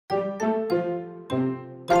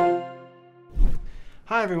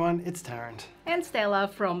Hi everyone, it's Tarrant. And Stella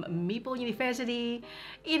from Meeple University.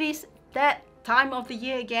 It is that time of the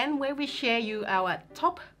year again where we share you our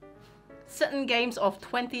top certain games of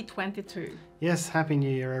 2022. Yes, Happy New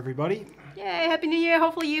Year everybody. Yay, Happy New Year.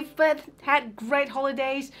 Hopefully you've had great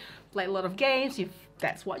holidays, played a lot of games if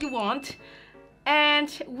that's what you want.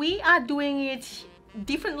 And we are doing it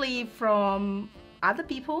differently from other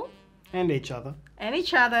people. And each other.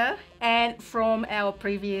 And from our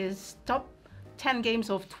previous top 10 games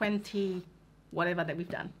of 20 whatever that we've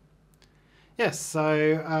done. Yes,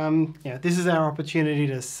 so this is our opportunity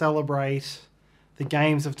to celebrate the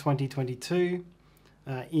games of 2022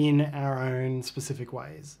 in our own specific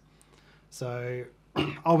ways. So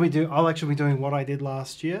I'll actually be doing what I did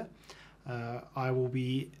last year. I will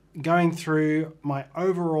be going through my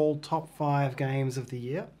overall top 5 games of the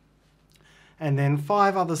year, and then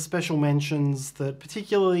 5 other special mentions that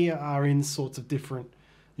particularly are in sorts of different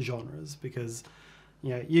genres, because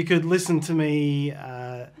you could listen to me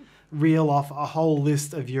reel off a whole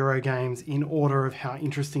list of Euro games in order of how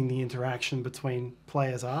interesting the interaction between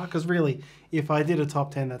players are, because really if I did a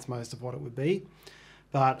top 10 that's most of what it would be.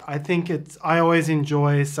 But I think I always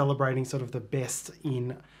enjoy celebrating sort of the best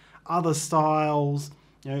in other styles,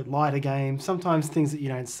 lighter games, sometimes things that you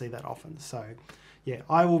don't see that often. So yeah,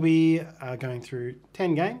 I will be going through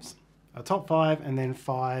 10 games, a top 5 and then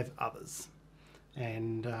 5 others.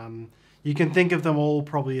 And you can think of them all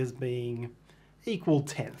probably as being equal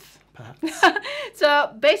 10th, perhaps.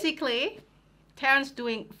 So basically, Tarrant's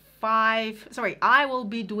doing I will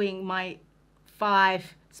be doing my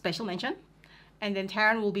 5 special mention, and then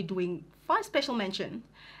Tarrant will be doing 5 special mention,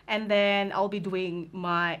 and then I'll be doing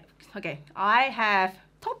I have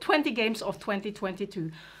top 20 games of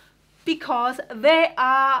 2022, because there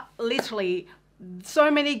are literally so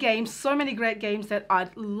many games, so many great games that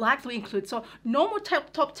I'd like to include. So no more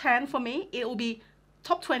top 10 for me, it will be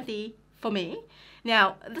top 20 for me.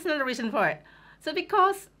 Now, there's another reason for it. So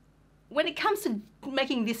because when it comes to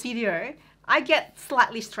making this video, I get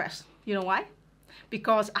slightly stressed. You know why?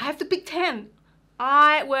 Because I have to pick 10.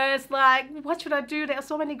 I was like, what should I do? There are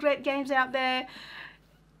so many great games out there.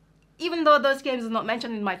 Even though those games are not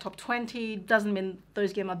mentioned in my top 20, doesn't mean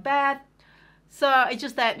those games are bad. So it's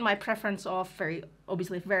just that my preference of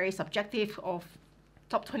very subjective of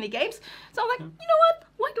top 20 games. So I'm like, you know what?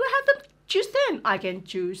 Why do I have to choose 10? I can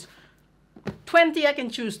choose 20, I can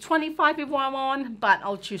choose 25 if I want, but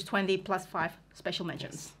I'll choose 20 plus 5 special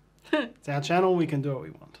mentions. Yes. It's our channel, we can do what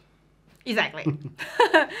we want. Exactly.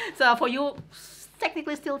 So for you,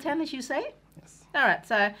 technically still 10 as you say? Yes. Alright,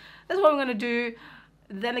 so that's what I'm going to do.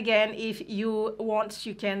 Then again, if you want,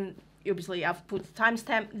 you can, obviously I've put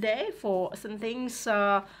timestamp there for certain things,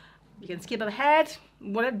 so you can skip ahead,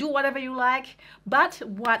 do whatever you like. But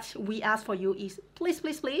what we ask for you is please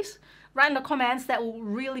write in the comments. That will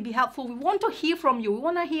really be helpful. We want to hear from you. We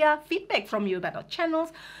want to hear feedback from you about our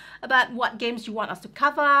channels, about what games you want us to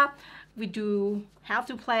cover. We do how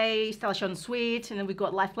to play, Stella Tarrant Suite, and then we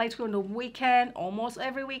got live playthrough on the weekend, almost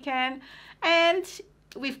every weekend. And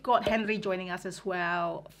we've got Henry joining us as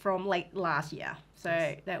well from late last year.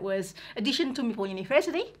 So that was addition to Meeple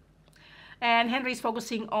University. And Henry's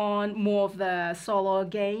focusing on more of the solo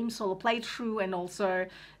game, solo playthrough, and also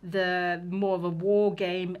the more of a war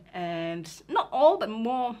game, and not all, but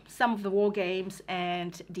some of the war games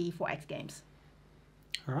and the 4X games.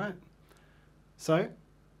 All right. So,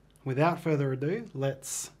 without further ado,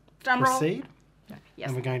 let's Drum roll. proceed. Yes.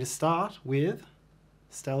 And we're going to start with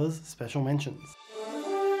Stella's special mentions.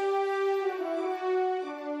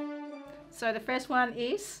 So the first one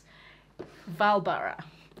is Valbara.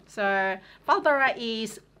 So Valbara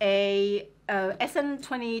is a SN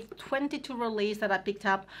 2022 release that I picked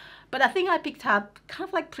up, but I think I picked up kind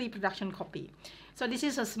of like pre-production copy. So this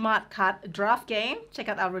is a smart card draft game. Check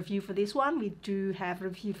out our review for this one. We do have a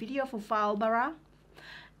review video for Valbara.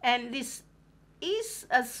 And this is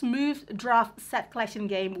a smooth draft set collection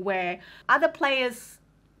game where other players'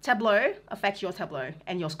 tableau affects your tableau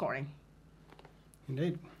and your scoring.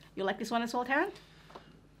 Indeed. You like this one as well, Tarrant?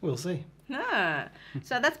 We'll see.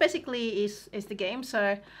 So that's basically is the game.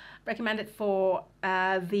 So recommended for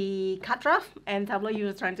the card draft, and Tableau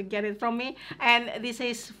user trying to get it from me. And this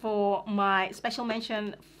is for my special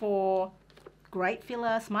mention for great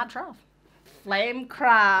filler smart draft,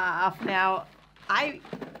 Flamecraft. Now I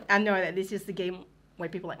know that this is the game where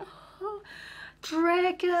people are like, oh,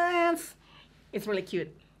 dragons. It's really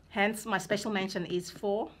cute. Hence my special mention is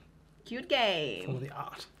for cute game. For the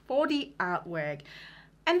art. For the artwork.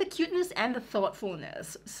 And the cuteness and the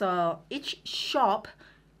thoughtfulness. So each shop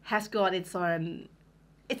has got its own,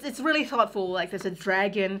 it's really thoughtful. Like there's a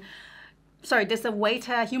dragon sorry, there's a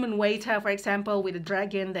waiter, human waiter, for example, with a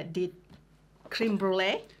dragon that did creme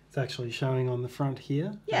brulee. It's actually showing on the front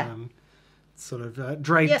here. Yeah. Sort of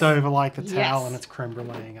draped over like the towel, and it's creme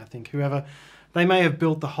bruleeing. I think they may have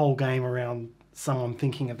built the whole game around someone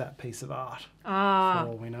thinking of that piece of art. For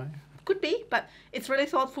all we know. Could be, but it's really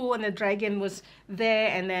thoughtful, and the dragon was there,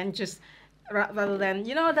 and then just rather than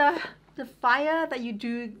the fire that you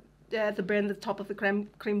do to burn the top of the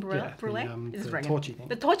creme brulee. The torchy thing.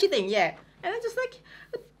 The torchy thing, yeah, and it's just like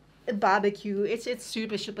a barbecue. It's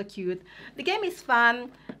super cute. The game is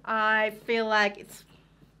fun. I feel like it's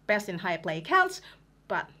best in higher player counts,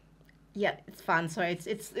 but yeah, it's fun. So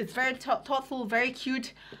it's very thoughtful, very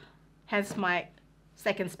cute. Hence my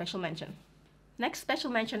second special mention. Next special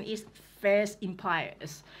mention is Fierce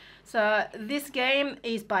Empires. So this game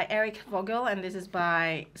is by Eric Vogel, and this is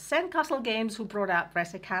by Sandcastle Games, who brought out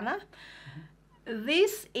Res Arcana.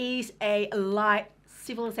 This is a light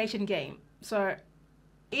civilization game. So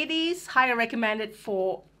it is highly recommended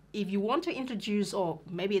for if you want to introduce, or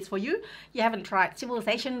maybe it's for you haven't tried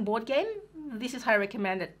Civilization board game. This is highly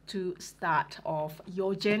recommended to start off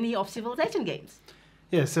your journey of civilization games.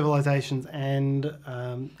 Yeah, civilizations and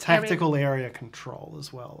tactical area control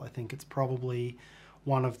as well. I think it's probably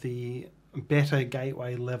one of the better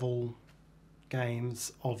gateway level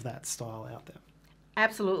games of that style out there.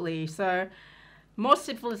 Absolutely. So most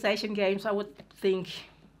civilization games, I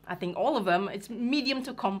think all of them, it's medium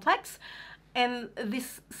to complex, and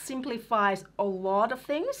this simplifies a lot of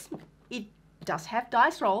things. It does have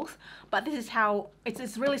dice rolls, but this is how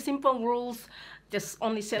it's really simple rules, just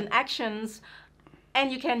only certain actions. And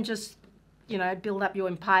you can just, build up your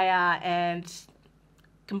empire and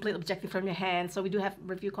complete objective from your hand. So we do have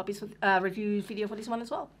review video for this one as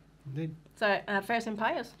well. Indeed. So Fierce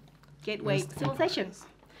Empires, Gateway Civilization.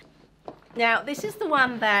 Now this is the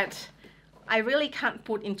one that I really can't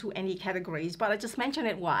put into any categories, but I just mentioned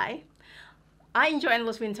it why. I enjoy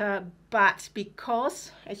Endless Winter, but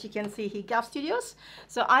because, as you can see here, Gulf Studios.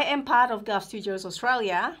 So I am part of Gulf Studios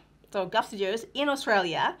Australia. So Gulf Studios in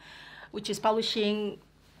Australia, which is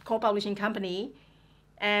co-publishing company,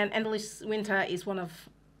 and Endless Winter is one of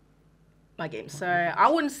my games. So I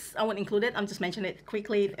wouldn't include it. I'm just mentioning it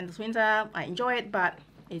quickly. Endless Winter, I enjoy it, but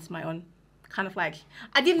it's my own kind of like,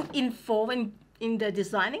 I didn't involve in the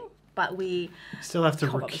designing, but we still have to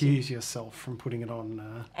recuse yourself from putting it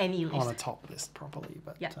on any list, on a top list properly.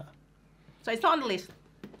 But yeah. So it's not on the list.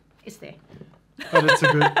 It's there. But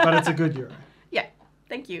it's a good Euro. Yeah,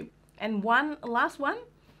 thank you. And last one.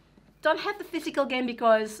 Don't have the physical game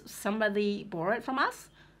because somebody borrowed it from us,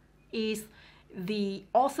 is the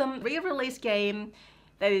awesome re-release game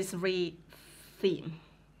that is re-theme,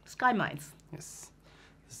 Sky Mines. Yes.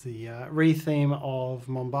 It's the re-theme of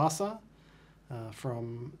Mombasa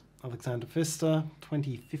from Alexander Pfister,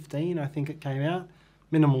 2015, I think it came out.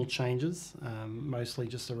 Minimal changes, mostly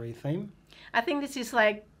just a re-theme. I think this is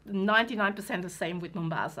like 99% the same with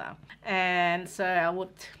Mombasa, and so I would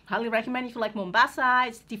highly recommend if you like Mombasa.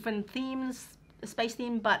 It's different themes, space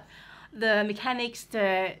theme, but the mechanics,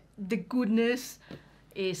 the goodness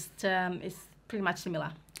is pretty much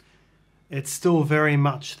similar. It's still very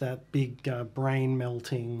much that big brain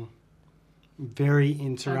melting, very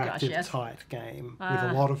interactive tight game with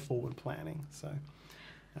a lot of forward planning. So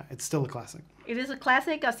it's still a classic. It is a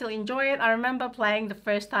classic. I still enjoy it. I remember playing the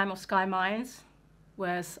first time of Sky Mines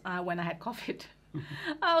was when I had COVID.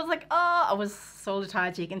 I was like, I was so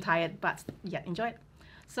lethargic and tired, but yeah, enjoy it.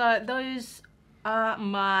 So those are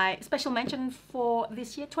my special mention for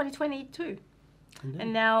this year, 2022. Indeed.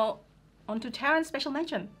 And now on to Tarrant's special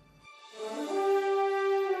mention.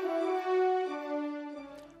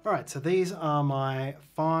 All right, so these are my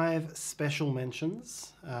 5 special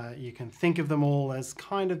mentions. You can think of them all as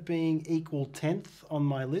kind of being equal 10th on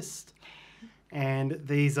my list. And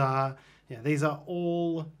these are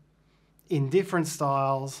all in different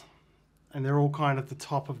styles, and they're all kind of the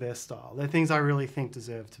top of their style. They're things I really think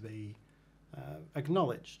deserve to be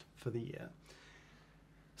acknowledged for the year.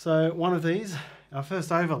 So one of these, our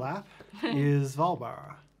first overlap, is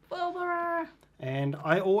Valbara. Valbara! And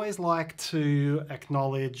I always like to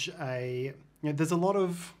acknowledge there's a lot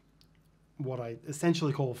of what I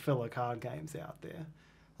essentially call filler card games out there.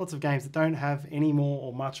 Lots of games that don't have any more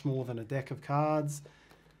or much more than a deck of cards.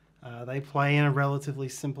 They play in a relatively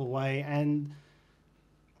simple way, and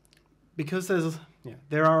because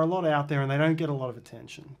there are a lot out there and they don't get a lot of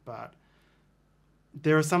attention, but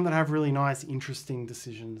there are some that have really nice, interesting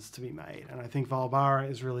decisions to be made, and I think Valbara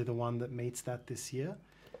is really the one that meets that this year.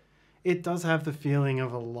 It does have the feeling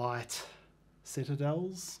of a light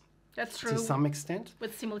Citadels That's true. to some extent.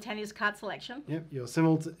 With simultaneous card selection. Yep,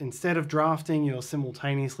 instead of drafting, you're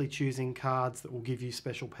simultaneously choosing cards that will give you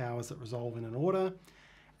special powers that resolve in an order.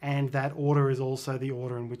 And that order is also the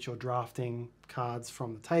order in which you're drafting cards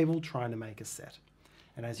from the table, trying to make a set.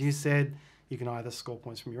 And as you said, you can either score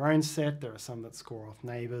points from your own set. There are some that score off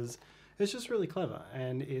neighbours. It's just really clever,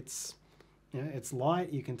 and it's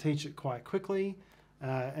light. You can teach it quite quickly,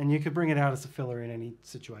 and you could bring it out as a filler in any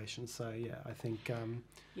situation. So yeah, I think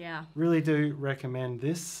really do recommend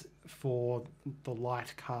this for the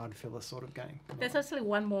light card filler sort of game. There's actually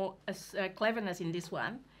one more cleverness in this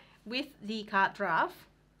one. With the card draft,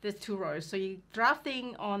 there's 2 rows. So you're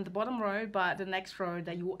drafting on the bottom row, but the next row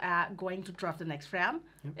that you are going to draft the next round,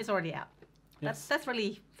 it's already out. Yes. That's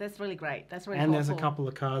really great. That's really And helpful. there's a couple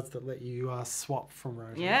of cards that let you swap from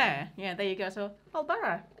row to row. Yeah, there you go. So, well,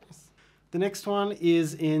 borrow. The next one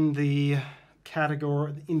is in the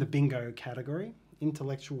bingo category,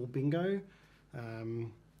 intellectual bingo,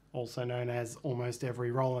 also known as almost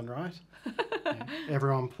every roll and write.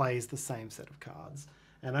 Everyone plays the same set of cards.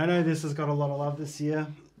 And I know this has got a lot of love this year.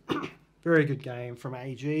 Very good game from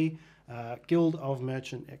AG, Guild of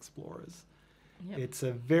Merchant Explorers. Yep. It's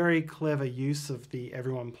a very clever use of the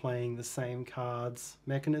everyone playing the same cards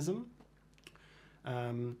mechanism.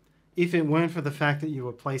 If it weren't for the fact that you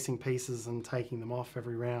were placing pieces and taking them off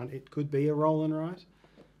every round, it could be a roll and write.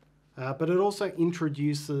 But it also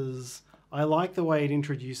introduces, I like the way it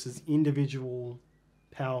introduces individual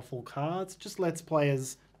powerful cards, just lets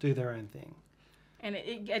players do their own thing. And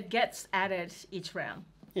it gets added each round.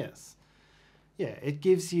 Yes. Yeah, it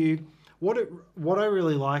gives you... What I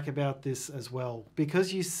really like about this as well,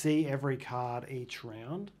 because you see every card each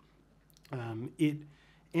round, it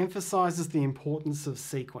emphasises the importance of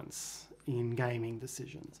sequence in gaming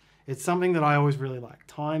decisions. It's something that I always really like.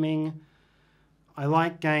 Timing. I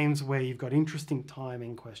like games where you've got interesting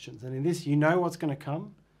timing questions. And in this, you know what's going to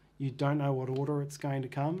come. You don't know what order it's going to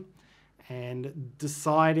come. And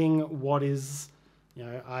deciding what is,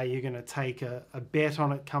 are you going to take a bet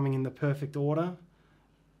on it coming in the perfect order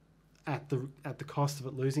at the cost of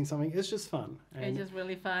it losing something? It's just fun. And it's just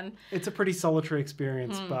really fun. It's a pretty solitary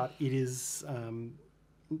experience, but it is...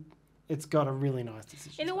 it's got a really nice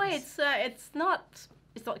decision. In a way, it's not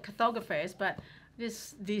cartographers, but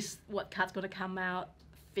this what card's going to come out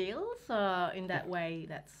feels in that way.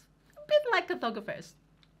 That's a bit like cartographers,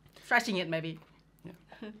 stretching it maybe.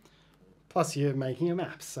 Yeah. Plus, you're making a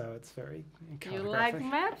map, so it's very cartographic. You like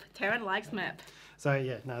map? Tarrant likes map. So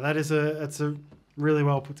yeah, no, it's a really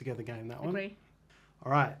well put together game. That one. Agree.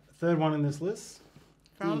 All right, third one in this list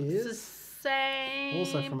from is the same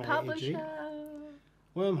also from publisher. AEG.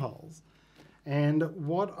 Wormholes. And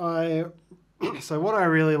what I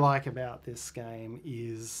really like about this game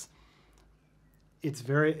is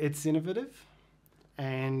it's innovative,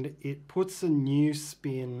 and it puts a new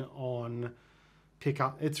spin on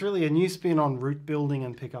pickup. It's really a new spin on route building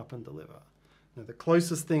and pick up and deliver. Now, the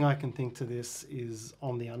closest thing I can think to this is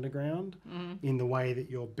on the underground, in the way that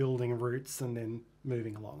you're building routes and then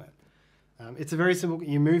moving along it. It's a very simple...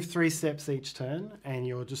 You move 3 steps each turn, and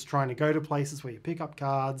you're just trying to go to places where you pick up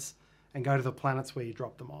cards and go to the planets where you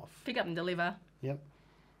drop them off. Pick up and deliver. Yep.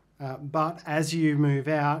 But as you move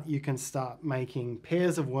out, you can start making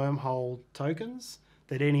pairs of wormhole tokens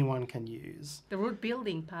that anyone can use. The route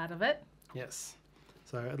building part of it. Yes.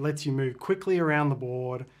 So it lets you move quickly around the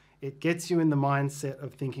board. It gets you in the mindset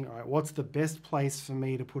of thinking, all right, what's the best place for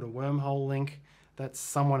me to put a wormhole link that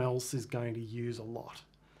someone else is going to use a lot?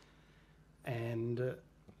 And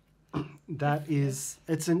that is,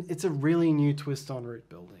 it's a really new twist on route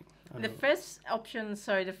building. The first option,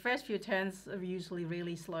 so the first few turns are usually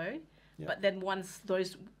really slow, but then once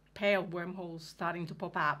those pair of wormholes starting to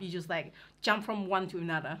pop up, you just like jump from one to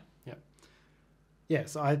another. Yeah.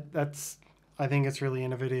 Yes, I think it's really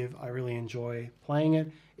innovative. I really enjoy playing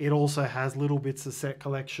it. It also has little bits of set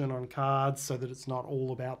collection on cards so that it's not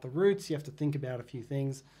all about the routes. You have to think about a few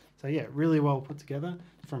things. So yeah, really well put together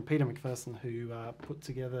from Peter McPherson, who put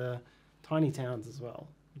together Tiny Towns as well,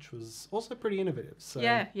 which was also pretty innovative. So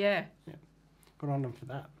yeah. Good on them for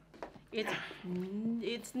that.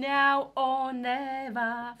 It's now or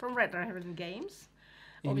never from Red Dragon Games.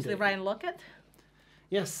 Obviously, Indeed. Ryan Lockett.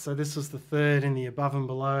 Yes, so this was the third in the Above and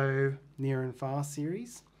Below Near and Far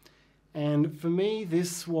series. And for me,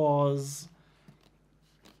 this was...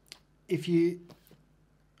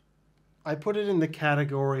 I put it in the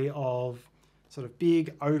category of sort of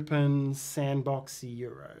big, open, sandboxy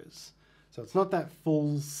Euros. So it's not that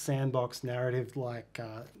full sandbox narrative like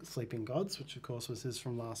Sleeping Gods, which of course was his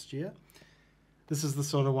from last year. This is the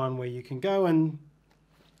sort of one where you can go and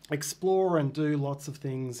explore and do lots of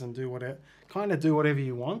things and do whatever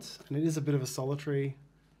you want. And it is a bit of a solitary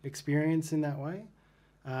experience in that way.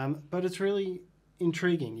 But it's really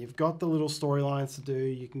intriguing. You've got the little storylines to do.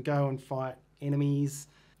 You can go and fight enemies.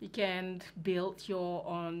 You can build your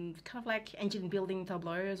own kind of like engine building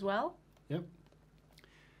tableau as well. Yep.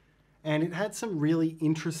 And it had some really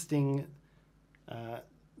interesting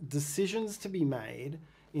decisions to be made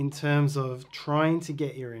in terms of trying to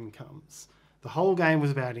get your incomes. The whole game was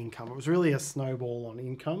about income. It was really a snowball on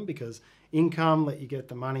income because income let you get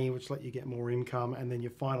the money, which let you get more income, and then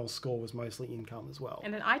your final score was mostly income as well.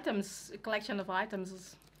 And then items, a collection of items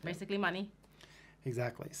is basically money.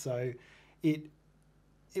 Exactly. So it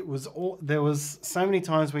was all, there was so many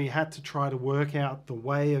times where you had to try to work out the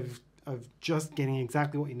way of just getting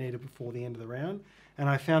exactly what you needed before the end of the round, and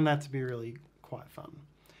I found that to be really quite fun.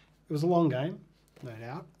 It was a long game, no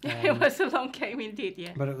doubt. It was a long game indeed,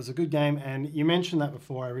 yeah. But it was a good game, and you mentioned that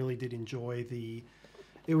before. I really did enjoy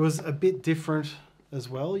it was a bit different as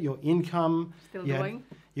well. Your income... Still going?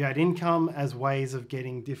 You had income as ways of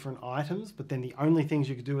getting different items, but then the only things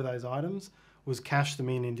you could do with those items was cash them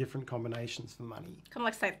in different combinations for money. Kind of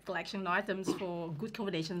like set collection items for good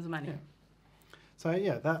combinations of money. Yeah. So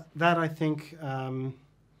yeah, that I think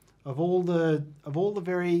of all the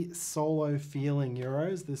very solo feeling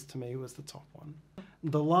Euros, this to me was the top one.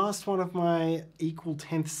 The last one of my equal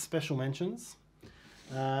 10th special mentions,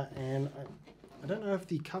 and I don't know if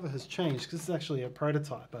the cover has changed because this is actually a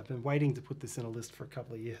prototype. I've been waiting to put this in a list for a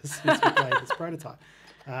couple of years since we played this prototype.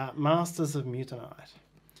 Masters of Mutanite.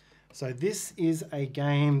 So this is a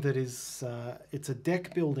game that is, it's a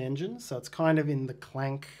deck build engine, so it's kind of in the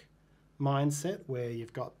Clank mindset where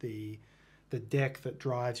you've got the deck that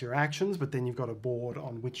drives your actions, but then you've got a board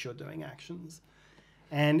on which you're doing actions.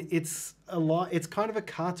 And it's kind of a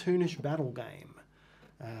cartoonish battle game.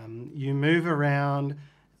 You move around,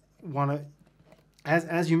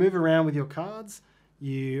 as you move around with your cards,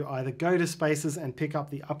 you either go to spaces and pick up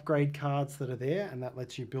the upgrade cards that are there, and that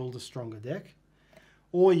lets you build a stronger deck,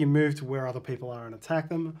 or you move to where other people are and attack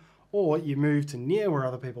them, or you move to near where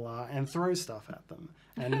other people are and throw stuff at them.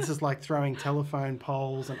 And this is like throwing telephone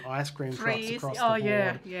poles and ice cream trucks across the board. Oh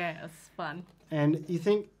yeah, it's fun. And you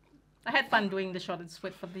think... I had fun doing the shot and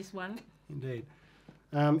sweat for this one. Indeed.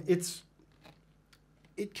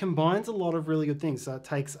 It combines a lot of really good things. So it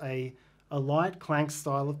takes a light Clank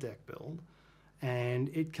style of deck build, and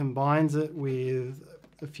it combines it with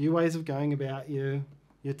a few ways of going about your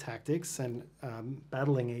tactics and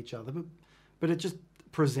battling each other, but it just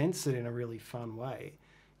presents it in a really fun way.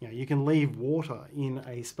 You know, you can leave water in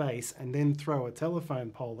a space and then throw a telephone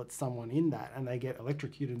pole at someone in that, and they get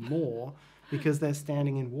electrocuted more because they're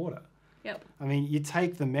standing in water. Yep. I mean, you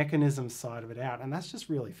take the mechanism side of it out, and that's just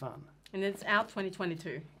really fun. And it's out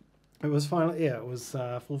 2022. It was finally, it was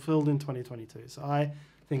fulfilled in 2022. So I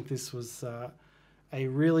think this was a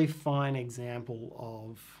really fine example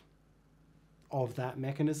of that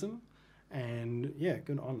mechanism, and yeah,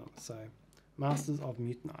 good on them. So, Masters of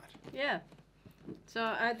Mutanite. Yeah. So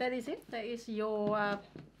that is it. That is your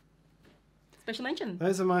special mention.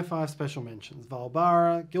 Those are my 5 special mentions: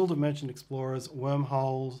 Valbara, Guild of Merchant Explorers,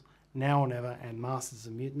 Wormholes, Now or Never, and Masters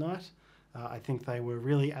of Mutanite. I think they were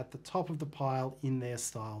really at the top of the pile in their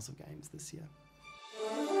styles of games this year.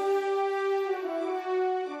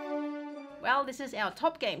 Well, this is our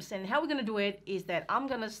top games, and how we're going to do it is that I'm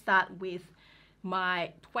going to start with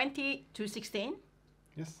my 20 to 16.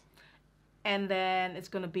 Yes. And then it's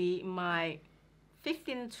going to be my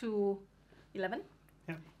 15 to 11.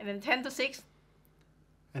 Yeah. And then 10 to 6.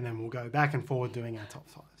 And then we'll go back and forward doing our top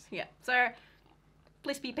 5s. Yeah. So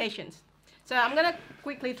please be patient. So I'm going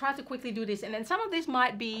to try to quickly do this, and then some of this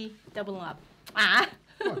might be double up. God,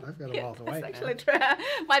 I've got a while to wait. That's actually true.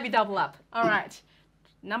 Might be double up. All right.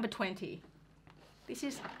 Number 20. This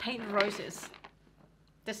is Paint Roses.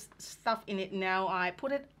 There's stuff in it now. I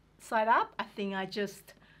put it side up. I think I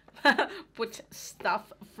just put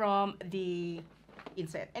stuff from the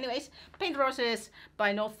insert. Anyways, Paint Roses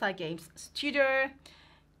by Northside Games Studio.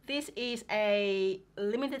 This is a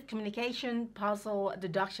limited communication puzzle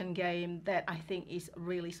deduction game that I think is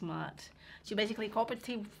really smart. So basically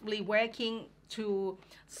cooperatively working to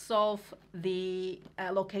solve the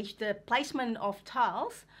location, the placement of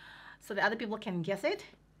tiles, so that other people can guess it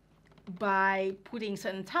by putting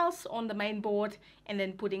certain tiles on the main board and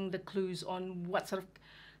then putting the clues on what sort of,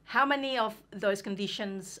 how many of those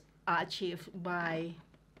conditions are achieved by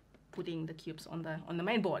putting the cubes on the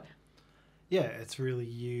main board. Yeah, it's really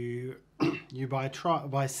you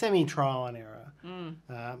by semi-trial and error.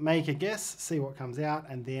 Make a guess, see what comes out,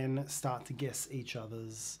 and then start to guess each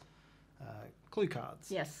other's clue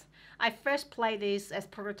cards. Yes. I first played this as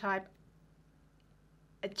prototype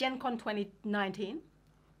at Gen Con 2019.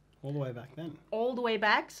 All the way back then. All the way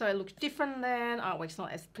back, so it looks different then. Artwork's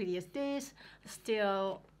not as pretty as this.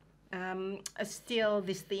 Still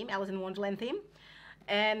this theme, Alice in Wonderland theme.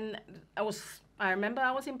 And I remember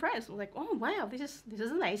I was impressed. I was like, oh wow, this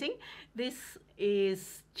is amazing. This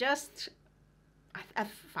is just, I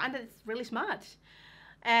find that it's really smart.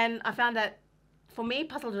 And I found that for me,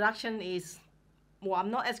 puzzle deduction is, well,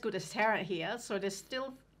 I'm not as good as Tarrant here, so there's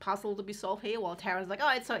still puzzle to be solved here, while Tarrant's like,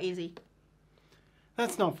 oh, it's so easy.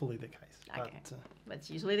 That's not fully the case. Okay, that's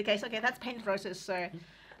usually the case. Okay, that's paint roses, so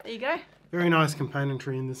there you go. Very nice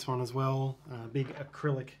componentry in this one as well. Big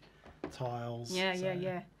acrylic tiles.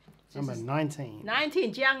 Yeah. Number 19.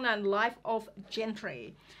 19, Jiangnan, Life of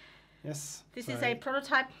Gentry. Yes. This is a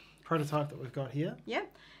prototype. Prototype that we've got here. Yeah.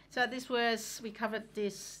 So we covered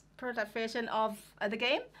this prototype version of the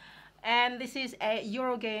game. And this is a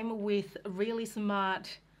Euro game with really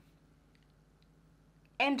smart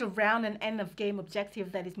end of round and end of game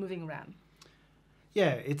objective that is moving around.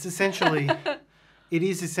 Yeah, it's essentially, it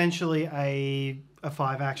is essentially a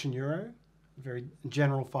 5-action Euro, a very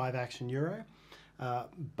general 5-action Euro,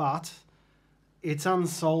 but it's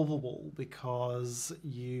unsolvable because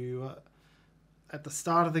at the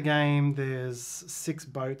start of the game, there's 6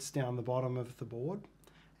 boats down the bottom of the board,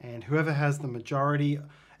 and whoever has the majority,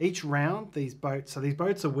 each round, these boats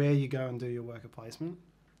are where you go and do your worker placement,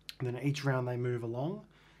 and then each round they move along,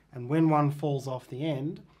 and when one falls off the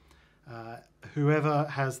end, whoever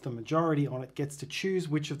has the majority on it gets to choose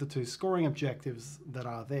which of the 2 scoring objectives that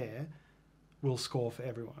are there will score for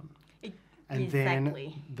everyone. And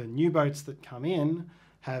exactly. Then the new boats that come in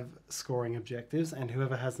have scoring objectives, and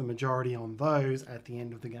whoever has the majority on those at the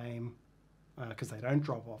end of the game, because they don't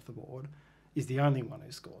drop off the board, is the only one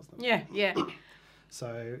who scores them. Yeah.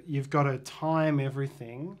 So you've got to time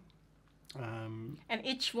everything. And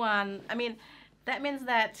each one, that means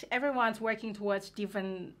that everyone's working towards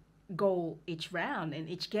different goal each round in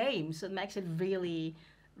each game. So it makes it really,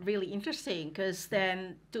 really interesting, because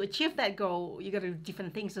then to achieve that goal, you got to do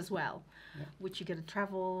different things as well, which you got to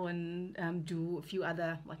travel and do a few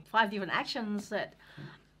other, like 5 different actions that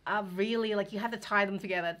are really, like, you have to tie them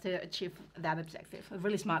together to achieve that objective. A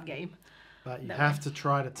really smart game. But you have to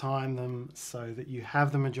try to time them so that you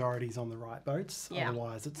have the majorities on the right boats. Yeah.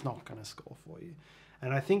 Otherwise, it's not going to score for you.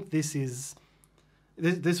 And I think this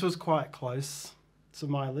was quite close to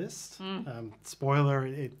my list. Spoiler,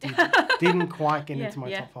 it didn't quite get into my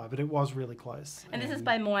top 5, but it was really close. And this is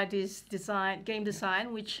by Moadi's game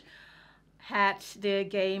design, which had the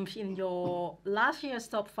game in your last year's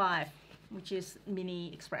top 5, which is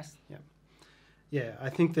Mini Express. Yeah, I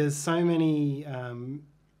think there's so many,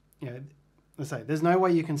 let's say, there's no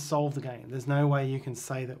way you can solve the game. There's no way you can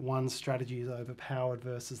say that one strategy is overpowered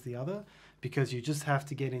versus the other, because you just have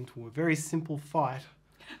to get into a very simple fight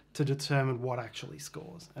to determine what actually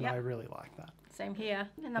scores. And I really like that. Same here.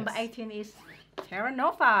 And number 18 is Terra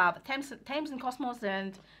Nova, Thames and Cosmos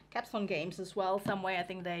and Capstone Games as well. Somewhere I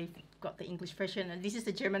think they got the English version, and this is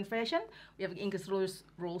the German version. We have English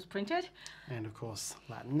rules printed. And of course,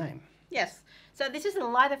 Latin name. Yes. So this is a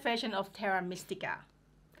lighter version of Terra Mystica.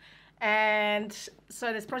 And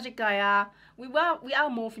so there's Project Gaia. We are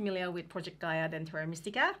more familiar with Project Gaia than Terra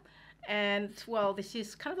Mystica. And, well, this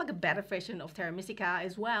is kind of like a better version of Terra Mystica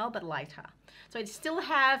as well, but lighter. So it still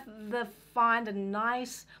have the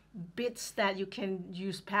nice bits that you can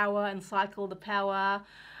use power and cycle the power.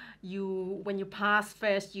 When you pass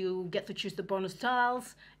first, you get to choose the bonus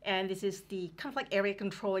tiles. And this is the kind of like area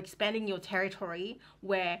control, expanding your territory,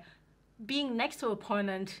 where being next to an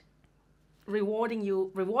opponent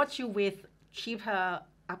rewards you with cheaper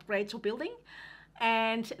upgrades or building.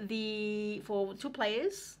 And for 2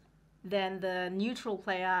 players, then the neutral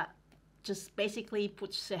player just basically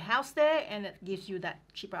puts a house there, and it gives you that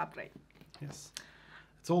cheaper upgrade. Yes.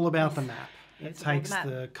 It's all about the map. It takes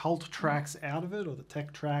the cult tracks out of it, or the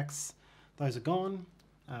tech tracks. Those are gone.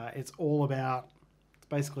 It's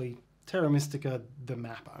basically Terra Mystica, the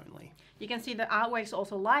map only. You can see the artwork's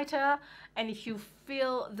also lighter, and if you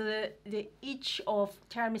feel the itch of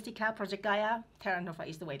Terra Mystica, Project Gaia, Terra Nova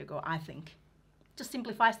is the way to go, I think. Just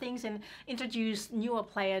simplifies things and introduce newer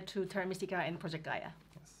player to Terra Mystica and Project Gaia.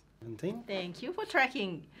 Yes. 17. Thank you for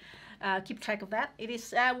tracking. Keep track of that. It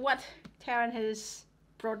is what Tarrant has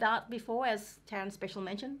brought out before as Tarrant's special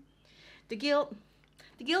mention. The Guild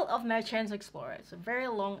of Merchants Explorers. A very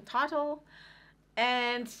long title,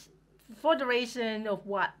 and for the reason of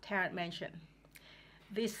what Tarrant mentioned.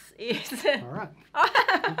 This is all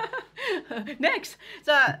right. Next.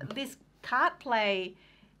 So this card play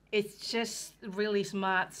it's just really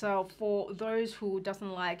smart. So for those who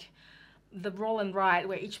doesn't like the roll and write,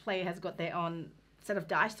 where each player has got their own set of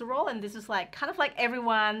dice to roll, and this is like kind of like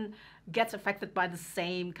everyone gets affected by the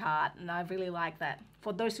same card, and I really like that.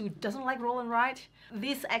 For those who doesn't like roll and write,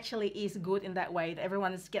 this actually is good in that way, that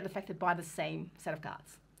everyone is get affected by the same set of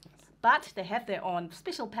cards. Yes. But they have their own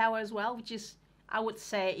special power as well, which is, I would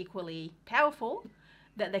say, equally powerful,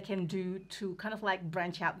 that they can do to kind of like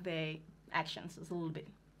branch out their actions a little bit.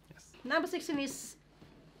 Yes. Number 16 is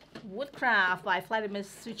Woodcraft by Vladimir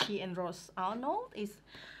Suchi and Ross Arnold. It's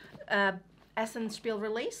Spiel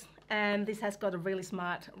release, and this has got a really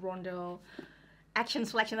smart rondo action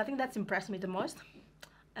selection. I think that's impressed me the most.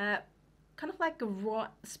 Kind of like a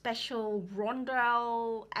special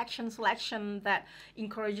rondo action selection that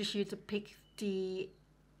encourages you to pick the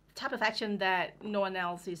type of action that no one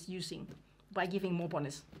else is using by giving more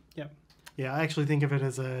bonus. Yep. Yeah, I actually think of it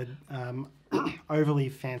as a overly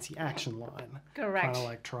fancy action line. Correct. Kind of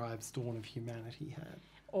like Tribes Dawn of Humanity had.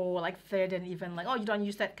 Or like third and even like, oh, you don't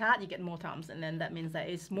use that card, you get more times. And then that means that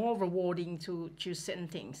it's more rewarding to choose certain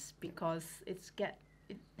things because it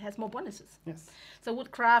has more bonuses. Yes. So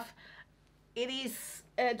Woodcraft, it is,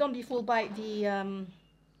 don't be fooled by the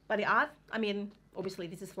art. I mean, obviously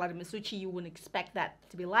this is Vladimir Suchi, you wouldn't expect that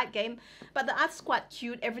to be a light game. But the art's quite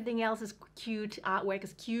cute, everything else is cute, artwork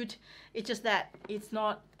is cute. It's just that it's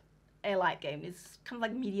not a light game. It's kind of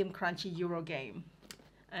like medium crunchy Euro game.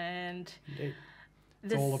 And indeed.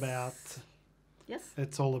 It's all about. Yes.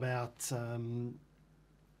 It's all about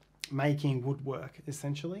making woodwork,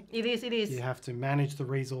 essentially. It is. It is. You have to manage the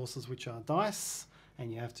resources, which are dice,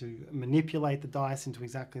 and you have to manipulate the dice into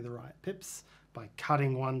exactly the right pips by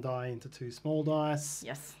cutting one die into two small dice.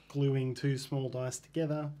 Yes. Gluing two small dice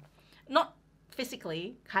together. Not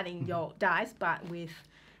physically cutting your dice, but with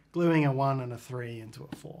gluing a 1 and a 3 into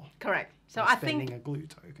a 4. Correct. So I think spending a glue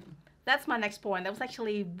token. That's my next point. That was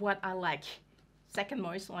actually what I like second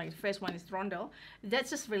most. Like the first one is Rondo. That's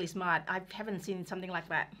just really smart. I haven't seen something like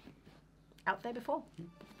that out there before.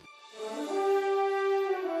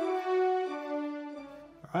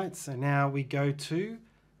 All right, so now we go to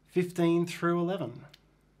 15 through 11.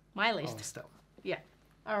 My list. Oh, Stella. Yeah.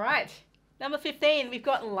 All right. Number 15, we've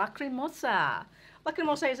got Lacrimosa.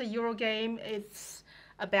 Lacrimosa is a Euro game. It's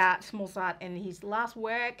about Mozart and his last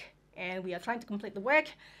work, and we are trying to complete the work.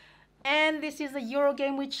 And this is a Euro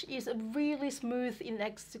game which is really smooth in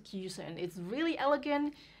execution. It's really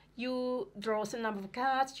elegant. You draw a certain number of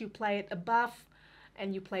cards, you play it above,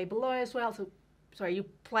 and you play below as well. So, sorry, you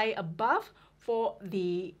play above for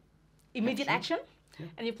the immediate action,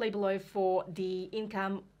 and you play below for the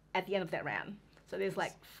income at the end of that round. So there's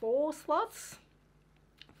like 4 slots,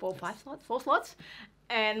 4 slots,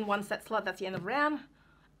 and once that slot, that's the end of the round.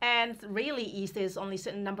 And really is there's only a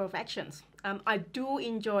certain number of actions. I do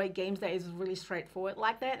enjoy games that is really straightforward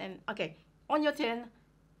like that. And okay, on your turn,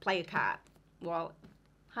 play a card. Well,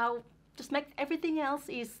 how just make everything else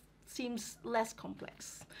seems less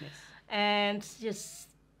complex. Yes. And just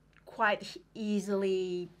quite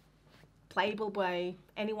easily playable by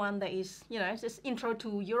anyone that is, just intro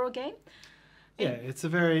to Euro game. Yeah, it's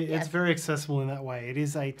very accessible in that way. It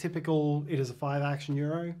is a 5-action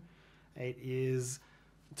Euro. It is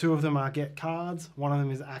 2 of them are get cards. 1 of them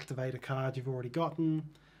is activate a card you've already gotten.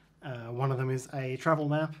 1 of them is a travel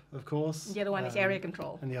map, of course. The other one is area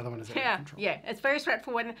control. And the other one is area control. Yeah, it's very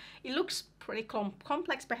straightforward. It looks pretty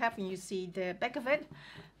complex perhaps when you see the back of it.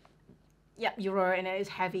 Yeah, Euro, and it is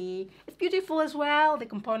heavy. It's beautiful as well. The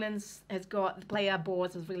components has got the player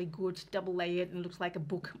boards is really good, double layered, and looks like a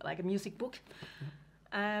book, like a music book.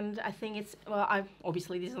 And I think it's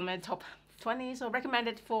obviously this is on my top 20, so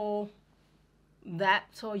recommended for that.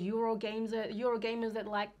 So Euro gamers that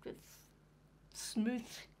like it's smooth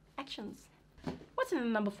actions. What's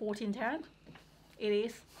in number 14, Tarrant? It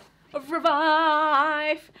is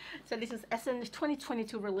Revive. So this is Essen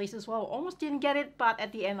 2022 release as well. Almost didn't get it, but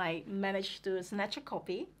at the end I managed to snatch a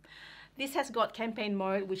copy. This has got campaign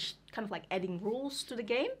mode, which kind of like adding rules to the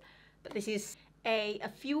game. But this is a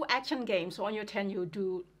few action game. So on your turn you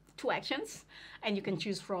do 2 actions, and you can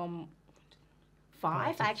choose from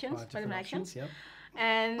 5 actions. Yep.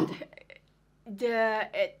 And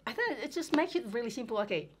I think it just makes it really simple.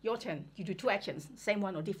 Okay, your turn. You do 2 actions, same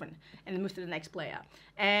one or different, and then move to the next player.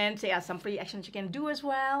 And there are some free actions you can do as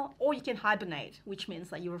well, or you can hibernate, which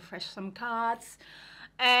means that you refresh some cards.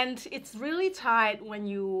 And it's really tight when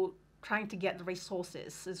you're trying to get the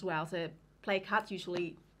resources as well. So play cards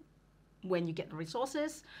usually when you get the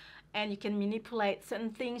resources, and you can manipulate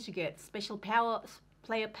certain things. You get special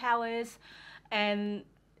player powers, and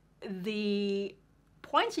the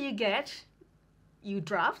points you get, you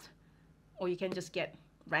draft, or you can just get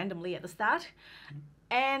randomly at the start.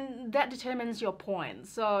 And that determines your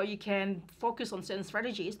points. So you can focus on certain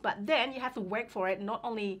strategies, but then you have to work for it, not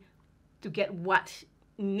only to get what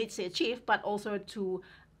needs to achieve, but also to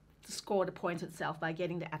score the points itself by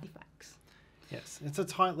getting the artifacts. Yes, it's a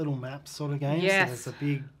tight little map sort of game. Yes. So there's a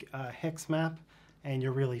big hex map, and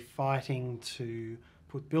you're really fighting to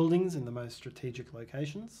put buildings in the most strategic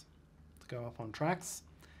locations to go up on tracks,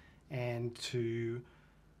 and to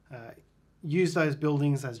use those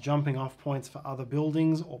buildings as jumping off points for other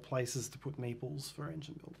buildings or places to put meeples for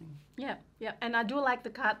engine building. Yeah, yeah. And I do like the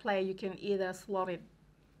card play. You can either slot it.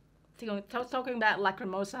 Talking about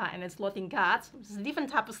Lacrimosa and it's slotting cards. It's a different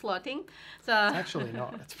type of slotting. So It's actually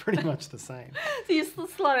not. It's pretty much the same. So you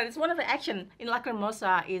slot it. It's one of the action in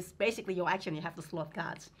Lacrimosa is basically your action. You have to slot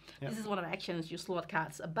cards. Yep. This is one of the actions. You slot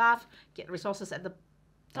cards above, get resources at the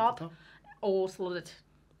top, or slot it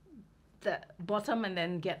the bottom and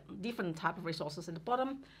then get different type of resources at the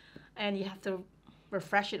bottom. And you have to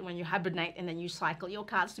refresh it when you hibernate, and then you cycle your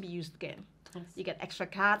cards to be used again. Yes. You get extra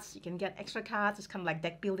cards. You can get extra cards. It's kind of like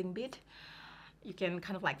deck building bit. You can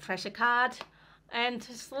kind of like fresh a card. And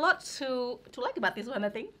there's a lot to like about this one, I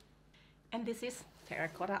think. And this is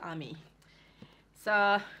Terracotta Army.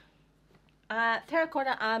 So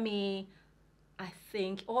Terracotta Army, I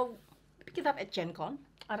think, or pick it up at Gen Con.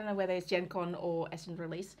 I don't know whether it's Gen Con or Essen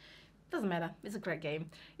release. Doesn't matter. It's a great game.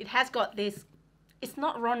 It has got this, it's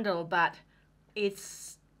not rondel, but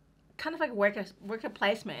it's kind of like worker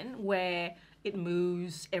placement where it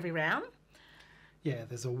moves every round. Yeah,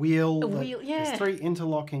 there's a wheel. Yeah. There's 3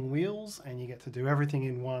 interlocking wheels, and you get to do everything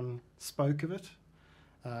in one spoke of it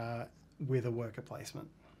with a worker placement.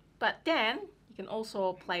 But then you can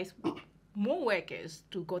also place more workers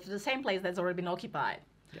to go to the same place that's already been occupied.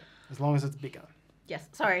 Yeah, as long as it's bigger. Yes,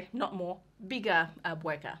 sorry, not more. Bigger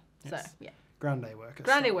worker. Yes. So, yeah. Grande worker.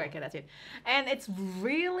 Grande worker, that's it. And it's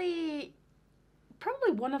really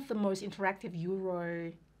probably one of the most interactive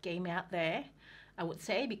Euro game out there, I would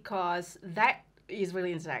say, because that is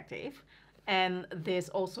really interactive. And there's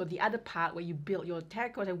also the other part where you build your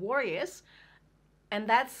terracotta warriors, and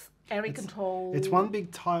that's area control. It's one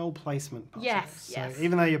big tile placement puzzle. Yes, so yes.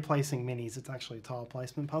 even though you're placing minis, it's actually a tile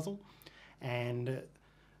placement puzzle. And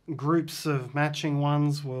groups of matching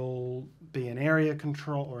ones will be an area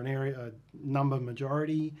control or a number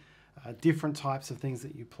majority. Different types of things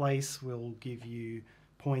that you place will give you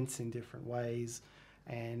points in different ways,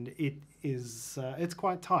 and it's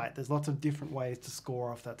quite tight. There's lots of different ways to score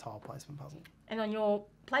off that tile placement puzzle. And on your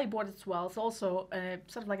playboard as well, it's also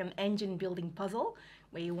sort of like an engine building puzzle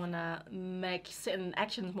where you want to make certain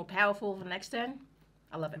actions more powerful for the next turn.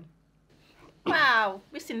 I love it. Wow,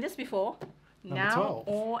 we've seen this before. Number Now 12.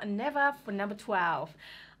 or never for number 12.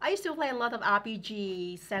 I used to play a lot of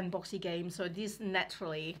RPG sandboxy games, so this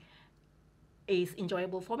naturally is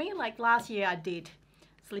enjoyable for me. Like last year I did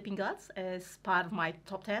Sleeping Gods as part of my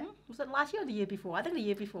top 10. Was it last year or the year before? I think the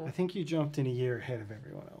year before. I think you jumped in a year ahead of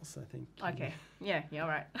everyone else. I think. Okay. Yeah, all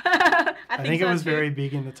right. I think so it was too. very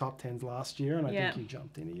big in the top 10s last year, and I Yeah. think you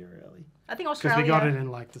jumped in a year early. I think Because Australia. we got it in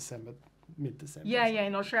like mid-December. Yeah, yeah.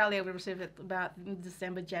 In Australia, we received it about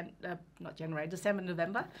December, December,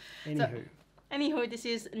 November. Anywho, this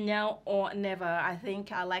is now or never. I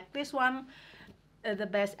think I like this one the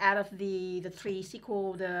best out of the 3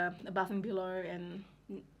 sequel, the Above and Below and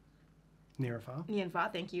Near and Far. Near and Far.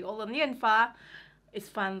 Thank you. Although Near and Far is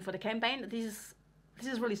fun for the campaign, this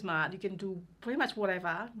is really smart. You can do pretty much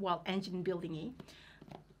whatever while engine building-y.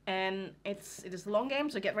 And it is a long game,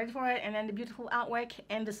 so get ready for it. And then the beautiful artwork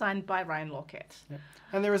and designed by Ryan Lockett. Yep.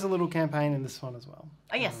 And there is a little campaign in this one as well.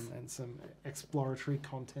 Oh, yes. And some exploratory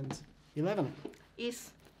content. 11.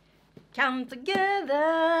 Is come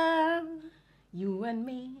together, you and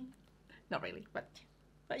me. Not really, but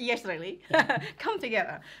yes, really. Come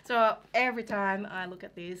together. So every time I look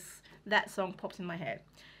at this, that song pops in my head.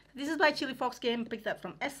 This is by Chili Fox Game, picked up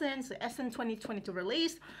from Essen, so Essen 2022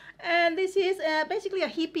 release. And this is basically a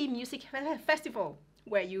hippie music festival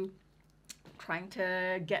where you trying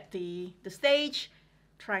to get the stage,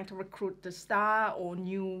 trying to recruit the star or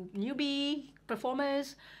newbie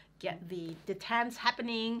performers, get the dance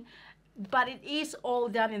happening. But it is all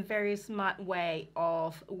done in very smart way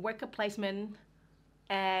of worker placement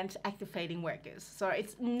and activating workers. So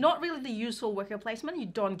it's not really the usual worker placement. You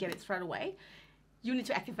don't get it straight away. You need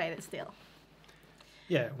to activate it still.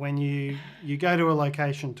 Yeah, when you go to a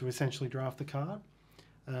location to essentially draft the card,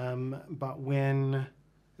 but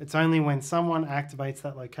it's only when someone activates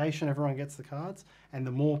that location, everyone gets the cards, and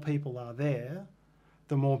the more people are there,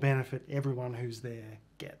 the more benefit everyone who's there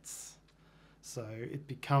gets. So it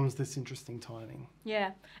becomes this interesting timing.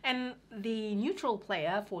 Yeah, and the neutral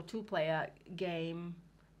player for 2-player game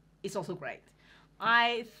is also great.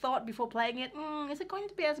 I thought before playing it, is it going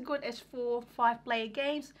to be as good as 4-5 player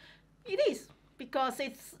games? It is, because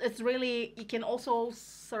it's really, you can also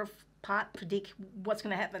sort of predict what's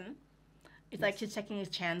going to happen. It's like just taking a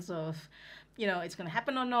chance of, it's going to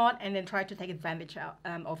happen or not, and then try to take advantage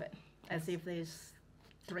of it, as if there's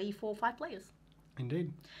 3, 4, 5 players.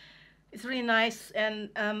 Indeed. It's really nice, and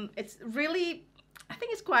it's really, I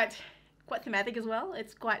think it's quite thematic as well.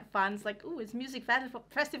 It's quite fun. It's like, it's music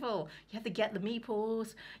festival. You have to get the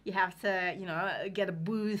meeples. You have to, get a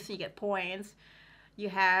booth. You get points. You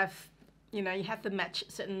have, you have to match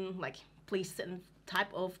certain, please certain type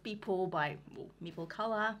of people by meeple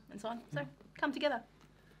color and so on. So come together.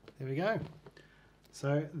 There we go.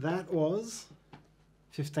 So that was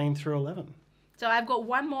 15 through 11. So I've got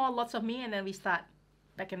one more, lots of me, and then we start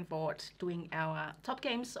back and forth doing our top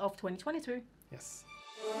games of 2022. Yes.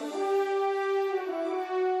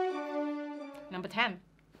 Number 10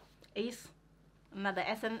 is another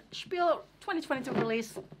Essen Spiel 2022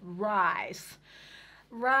 release, Rise.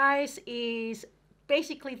 Rise is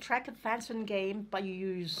basically track advancement game, but you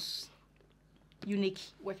use unique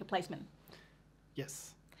worker placement.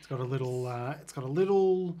 Yes. It's got a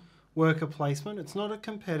little worker placement. It's not a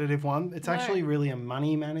competitive one. It's actually really a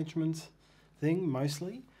money management thing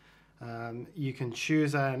mostly. You can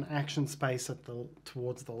choose an action space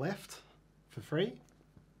towards the left for free,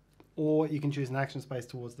 or you can choose an action space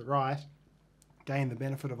towards the right, gain the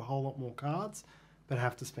benefit of a whole lot more cards, but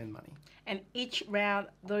have to spend money. And each round,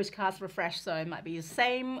 those cards refresh, so it might be the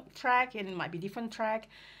same track and it might be different track.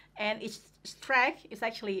 And each track is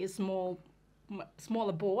actually a smaller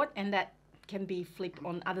board, and that can be flipped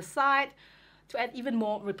on the other side to add even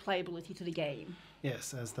more replayability to the game.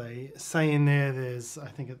 Yes, as they say in there, there's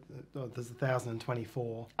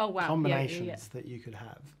 1,024 combinations that you could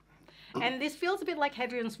have. And this feels a bit like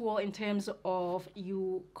Hadrian's Wall in terms of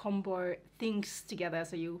you combo things together.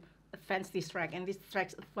 So you advance this track, and this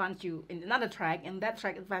track advance you in another track, and that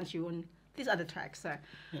track advance you on this other track. So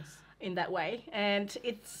in that way, and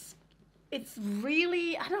it's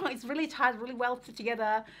really, I don't know, it's really tied really well put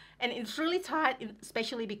together, and it's really tied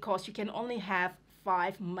especially because you can only have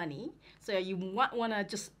 5 money. So you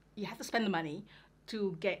you have to spend the money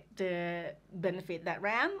to get the benefit that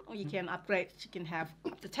round, or you can upgrade. You can have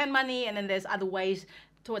up to 10 money, and then there's other ways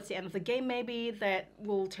towards the end of the game maybe that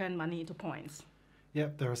will turn money into points.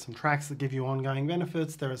 Yep, there are some tracks that give you ongoing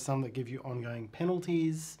benefits. There are some that give you ongoing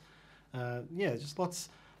penalties. Just lots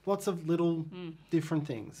of little different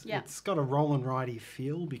things. Yeah. It's got a roll and ridey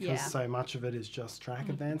feel because so much of it is just track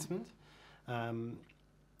advancement.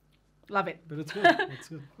 Love it. But it's good. It's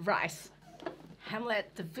good. Rise.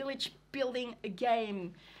 Hamlet, the village building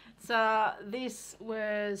game. So this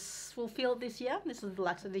was fulfilled this year. This is the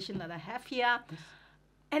deluxe edition that I have here. Yes.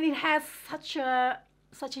 And it has such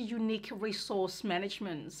a unique resource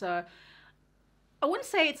management. So I wouldn't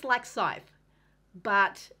say it's like Scythe,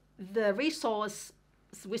 but the resource,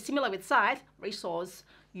 we're similar with Scythe, resource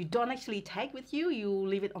you don't actually take with you, you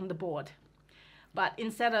leave it on the board. But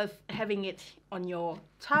instead of having it on your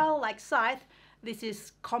tile like Scythe, this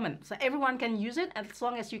is common. So everyone can use it as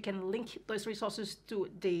long as you can link those resources to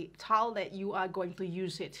the tile that you are going to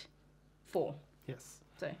use it for. Yes.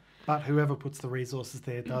 So, but whoever puts the resources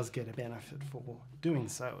there does get a benefit for doing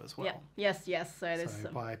so as well. Yeah. Yes. So there's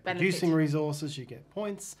by benefit. Producing resources, you get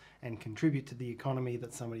points and contribute to the economy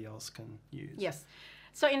that somebody else can use. Yes.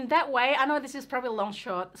 So in that way, I know this is probably a long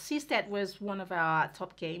shot. Seastead was one of our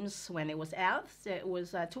top games when it was out. So it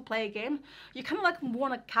was a 2-player game. You kind of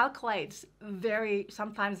want to calculate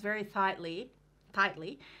sometimes very tightly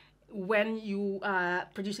when you are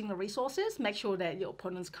producing the resources. Make sure that your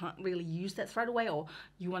opponents can't really use that straight away, or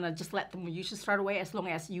you want to just let them use it straight away as long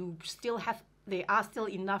as there are still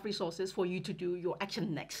enough resources for you to do your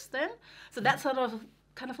action next turn. So that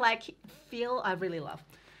kind of feel I really love.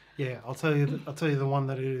 Yeah, I'll tell you the one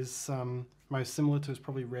that it is most similar to is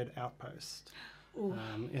probably Red Outpost.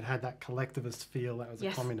 It had that collectivist feel. That was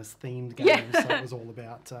a communist-themed game, so it was all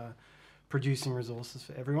about producing resources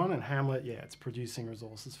for everyone. And Hamlet, it's producing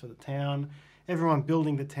resources for the town. Everyone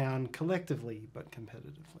building the town collectively, but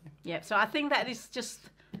competitively. Yeah, so I think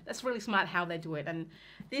that's really smart how they do it. And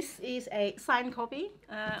this is a signed copy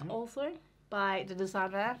also by the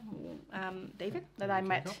designer, David, that I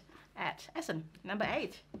met at Essen. Number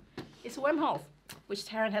 8 is Wormhole, which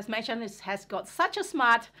Tarrant has mentioned. It has got such a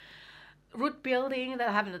smart route building that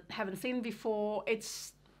I haven't seen before.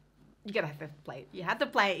 You gotta have to play it. You have to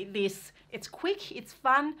play this. It's quick, it's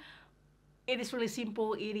fun, it is really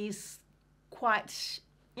simple. It is quite,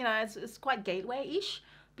 it's quite gateway-ish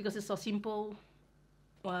because it's so simple.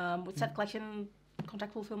 With set collection,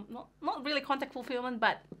 contact fulfillment, not really contact fulfillment,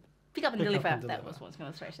 but Pick up and Pick deliver. up and That deliver. was what I was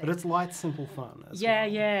going to say. But it's light, simple fun as Yeah,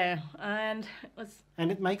 well. yeah. And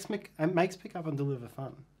And it makes pick up and deliver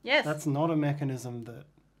fun. yes. That's not a mechanism that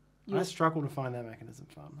I You- struggle to find that mechanism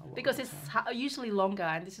fun. a lot Because of the it's time. usually longer,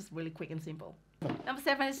 and this is really quick and simple. Oh. Number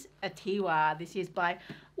 7 is Atiwa. This is by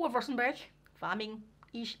Wolf Rosenberg,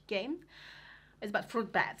 farming-ish game. It's about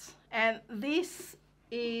fruit bats. And this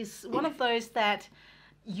is one of those that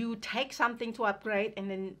you take something to upgrade and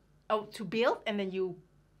then, to build, and then you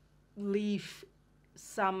leave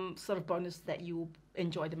some sort of bonus that you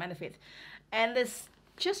enjoy the benefit. And there's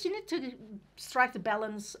just, you need to strike the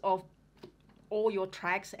balance of all your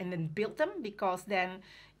tracks and then build them, because then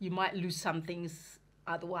you might lose some things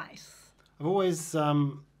otherwise. I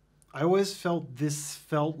always felt this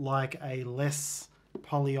felt like a less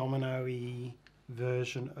polyomino-y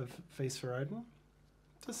version of Feast for Odin,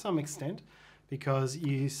 to some extent, because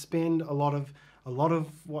you spend a lot of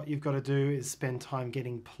what you've got to do is spend time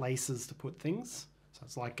getting places to put things. So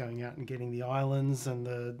it's like going out and getting the islands and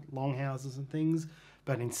the longhouses and things,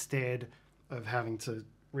 but instead of having to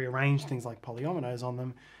rearrange things like polyominoes on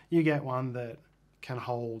them, you get one that can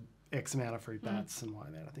hold X amount of fruit bats and Y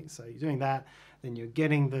amount of things. So you're doing that, then you're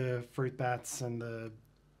getting the fruit bats and the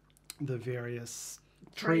various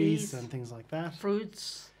trees and things like that,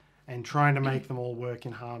 Fruits. and trying to make them all work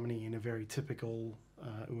in harmony in a very typical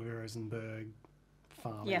Uwe Rosenberg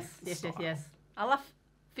farming style. Yes. I love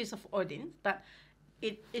Feast of Odin, but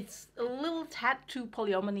it's a little tad too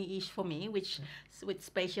polyomino-ish for me, which with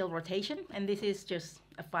spatial rotation, and this is just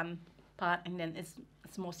a fun part, and then it's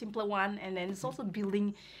a more simpler one, and then it's also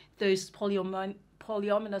building those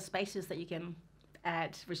polyomino spaces that you can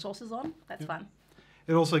add resources on. That's fun.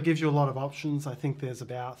 It also gives you a lot of options. I think there's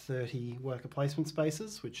about 30 worker placement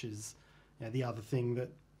spaces, which is the other thing that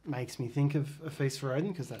makes me think of a Feast for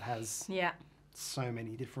Odin, because that has so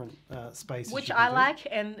many different spaces. Which you I can do. like,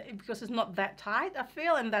 and because it's not that tight, I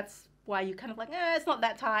feel, and that's why you kind of like, it's not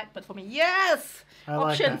that tight. But for me, yes,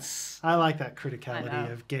 options. I like that criticality I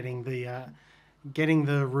know. of getting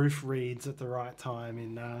the roof reeds at the right time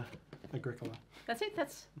in Agricola. That's it.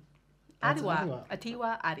 That's That's Atiwa.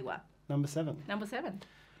 Atiwa. Number 7. Number 7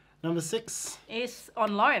 Number 6. is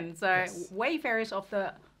on loan. So Yes. Wayfarers of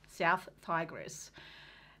the South Tigris.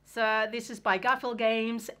 So this is by Garfield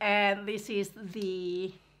Games, and this is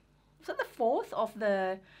the 4th of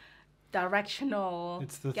the directional.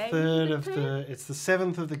 It's the game third of between? it's the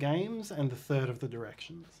 7th of the games and the 3rd of the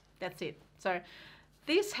directions. That's it. So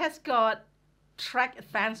this has got track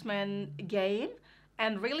advancement game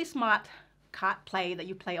and really smart card play that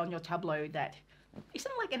you play on your tableau that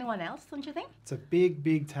isn't like anyone else, don't you think? It's a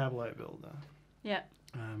big tableau builder. Yeah.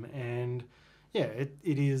 And it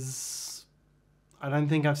is. I don't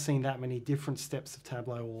think I've seen that many different steps of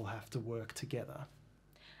tableau all have to work together.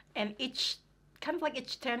 And each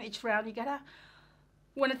turn, each round, you gotta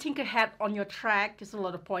want to think ahead on your track. There's a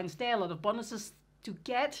lot of points there, a lot of bonuses to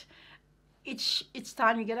get. Each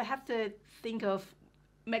time you gotta have to think of,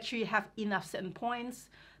 make sure you have enough certain points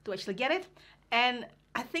to actually get it. And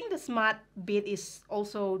I think the smart bit is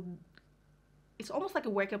also, it's almost like a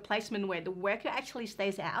worker placement where the worker actually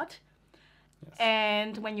stays out. Yes.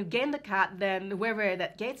 And when you gain the card, then whoever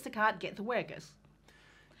that gets the card gets the workers.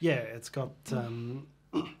 Yeah, it's got.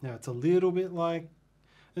 It's a little bit like.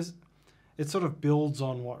 It sort of builds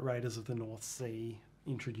on what Raiders of the North Sea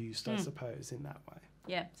introduced, I suppose, in that way.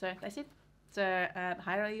 Yeah, so that's it. So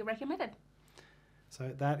highly recommended.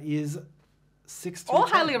 So that is 6 through All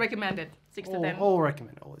 10. highly recommended. 6 to 10. All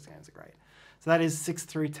recommended. All these games are great. So that is 6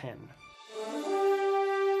 through 10.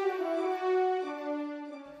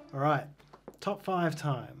 All right, top 5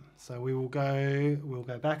 time. So we'll go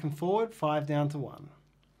back and forward, 5 down to 1.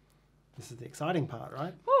 This is the exciting part,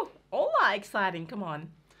 right? Whew, all are exciting. Come on.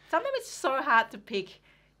 Sometimes it's so hard to pick.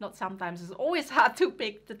 Not sometimes. It's always hard to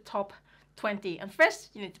pick the top 20. And first,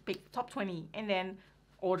 you need to pick the top 20 and then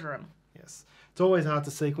order them. Yes. It's always hard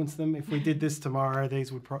to sequence them. If we did this tomorrow,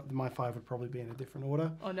 these would my 5 would probably be in a different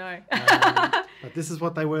order. Oh, no. But this is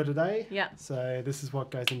what they were today. Yeah. So this is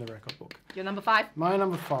what goes in the record book. Your number 5. My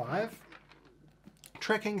number 5,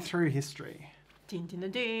 Trekking Through History. Din, din,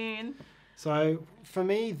 din, din. So for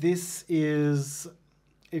me, this is,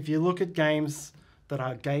 if you look at games that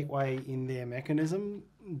are gateway in their mechanism,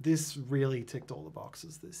 this really ticked all the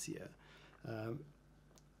boxes this year.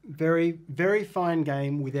 Very, very fine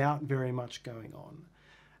game without very much going on.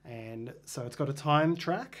 And so it's got a time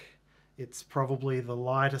track. It's probably the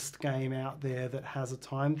lightest game out there that has a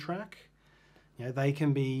time track. You know, they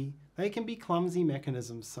can be clumsy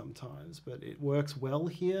mechanisms sometimes, but it works well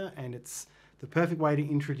here, and it's the perfect way to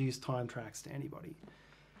introduce time tracks to anybody.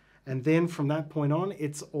 And then from that point on,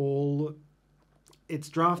 it's all it's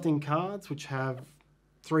drafting cards which have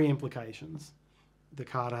 3 implications. The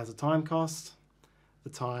card has a time cost.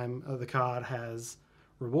 The card has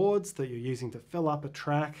rewards that you're using to fill up a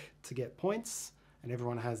track to get points, and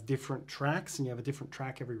everyone has different tracks, and you have a different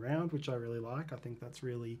track every round, which I really like. I think that's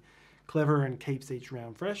really clever and keeps each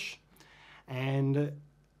round fresh. And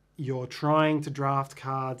you're trying to draft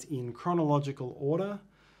cards in chronological order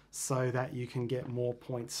so that you can get more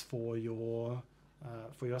points for your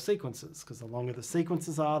sequences, because the longer the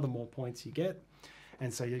sequences are, the more points you get.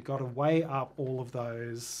 And so you've got to weigh up all of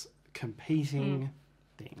those competing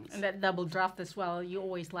things. And that double draft as well, you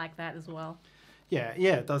always like that as well. Yeah,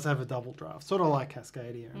 it does have a double draft, sort of like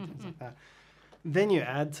Cascadia and things like that. Then you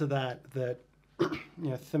add to that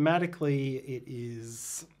thematically it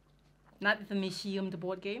is... Not the museum, the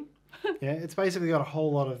board game. Yeah, it's basically got a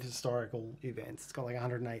whole lot of historical events. It's got like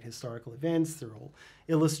 108 historical events. They're all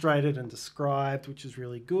illustrated and described, which is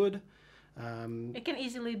really good. It can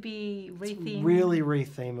easily be rethemed. Really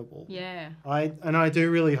rethemable. Yeah. I do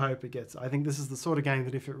really hope it gets. I think this is the sort of game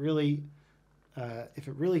that if it really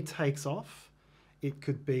takes off, it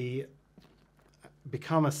could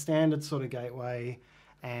become a standard sort of gateway,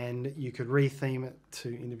 and you could retheme it to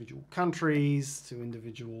individual countries, to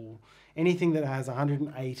anything that has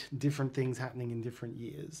 108 different things happening in different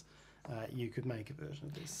years. You could make a version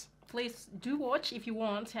of this. Please do watch if you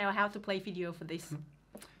want our how to play video for this.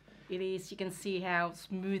 You can see how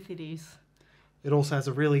smooth it is. It also has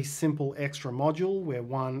a really simple extra module where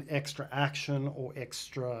one extra action or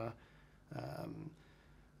extra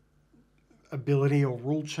ability or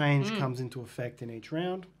rule change comes into effect in each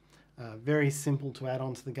round. Very simple to add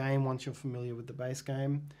onto the game once you're familiar with the base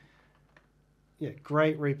game. Yeah,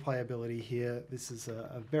 great replayability here. This is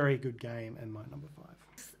a very good game, and my number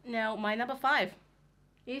 5. Now, my number 5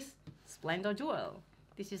 is Splendor Duel.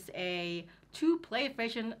 This is a 2-player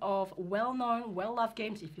version of well-known, well-loved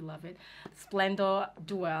games, if you love it, Splendor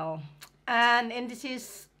Duel. And this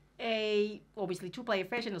is obviously 2-player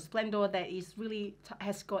version of Splendor that is really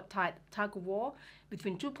has got tight tug of war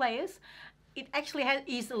between 2 players. It actually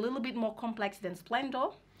is a little bit more complex than Splendor.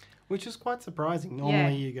 Which is quite surprising.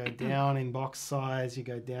 Normally you go down in box size, you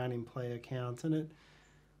go down in player count, and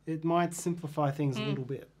it might simplify things a little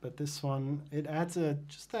bit. But this one, it adds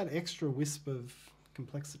just that extra wisp of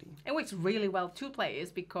complexity. It works really well 2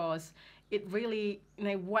 players because it really,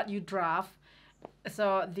 what you draft.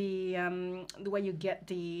 So the way you get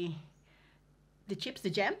the chips, the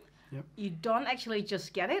gem, you don't actually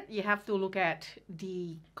just get it. You have to look at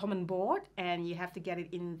the common board, and you have to get it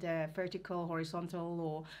in the vertical, horizontal,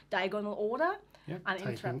 or diagonal order,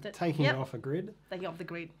 uninterrupted. Taking it off a grid. Taking it off the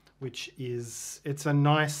grid. It's a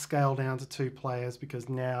nice scale down to 2 players, because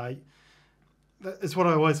now, it's what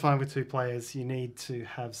I always find with 2 players, you need to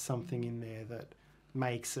have something in there that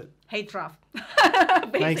makes it... hate draft.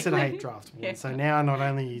 Makes it hate draftable. Yeah. So now not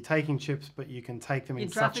only are you taking chips, but you can take them in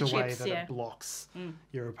such a way that it blocks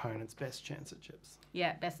your opponent's best chance at chips.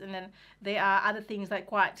 Yeah, best. And then there are other things that are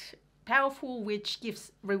quite powerful, which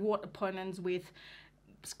reward opponents with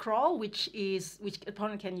scroll, which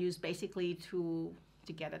opponent can use basically to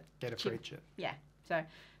get a free chip. Yeah. So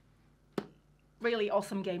really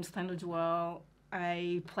awesome game, Splendor Duel.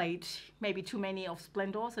 I played maybe too many of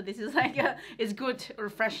Splendor, so this is it's good,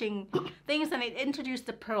 refreshing things, and it introduced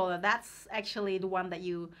the Pearl. And that's actually the one that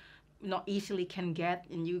you not easily can get,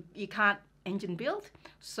 and you can't engine build,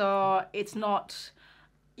 so it's not.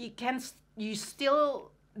 You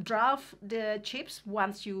still draft the chips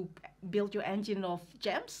once you build your engine of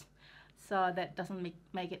gems, so that doesn't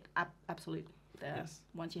make it absolute.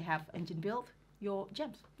 Once you have engine built your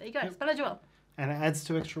gems, there you go, Splendor Duel. And it adds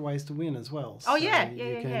 2 extra ways to win as well. So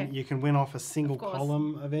you can win off a single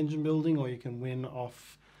column of engine building, or you can win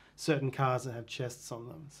off certain cards that have chests on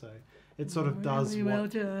them. So it sort of does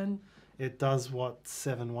it does what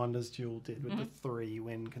 7 Wonders Duel did with the 3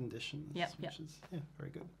 win conditions, which is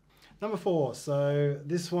very good. Number 4. So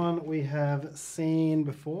this one we have seen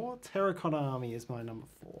before. Terracotta Army is my number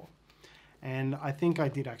 4. And I think I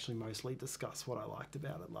did actually mostly discuss what I liked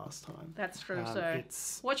about it last time. That's true. So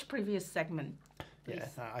watch previous segment, please.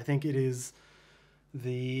 Yeah, I think it is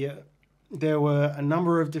there were a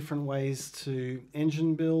number of different ways to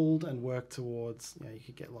engine build and work towards, you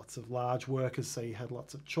could get lots of large workers, so you had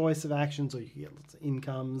lots of choice of actions, or you could get lots of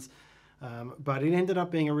incomes. But it ended up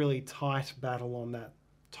being a really tight battle on that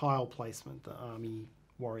tile placement, the army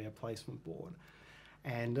warrior placement board.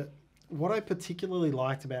 And what I particularly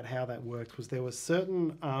liked about how that worked was there were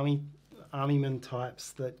certain armyman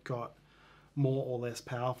types that got more or less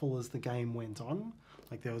powerful as the game went on.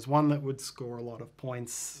 Like there was one that would score a lot of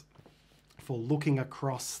points for looking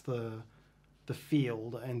across the the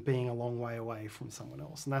field and being a long way away from someone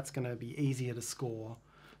else. And that's going to be easier to score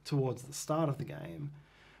towards the start of the game.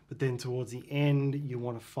 But then towards the end, you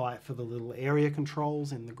want to fight for the little area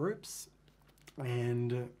controls in the groups.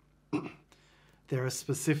 And there are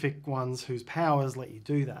specific ones whose powers let you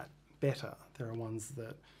do that better. There are ones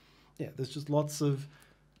that, there's just lots of,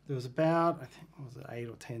 there was about, I think, what was it, 8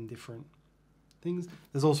 or 10 different things.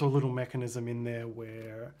 There's also a little mechanism in there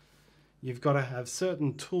where you've got to have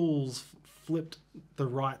certain tools flipped the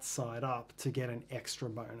right side up to get an extra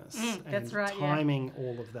bonus. That's right, timing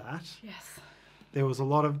all of that. Yes. There was a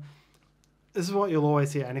lot of, this is what you'll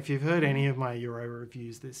always hear, and if you've heard any of my Euro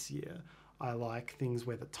reviews this year, I like things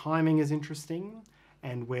where the timing is interesting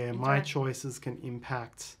and where my choices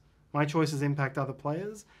impact other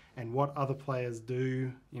players, and what other players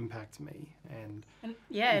do impact me. And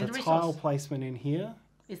the tile placement in here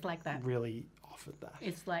is like that. Really offered that.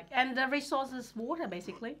 It's like, and the resource is water,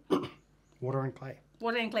 basically. Water and clay.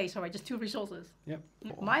 Water and clay, sorry, just 2 resources. Yep.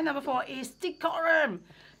 My number 4 is decorum.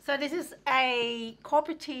 So this is a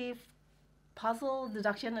cooperative puzzle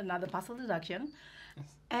deduction, another puzzle deduction,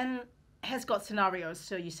 and has got scenarios.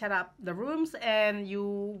 So you set up the rooms and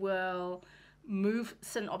you will move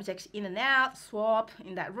certain objects in and out, swap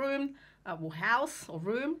in that room, or house or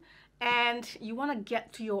room, and you want to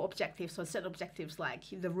get to your objectives. So certain objectives like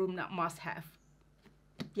the room must have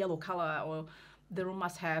yellow color, or the room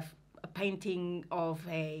must have a painting of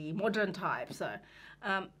a modern type. So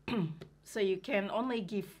so you can only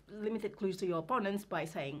give limited clues to your opponents by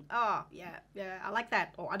saying, oh, yeah, I like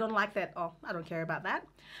that, or I don't like that, or I don't care about that.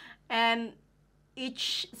 And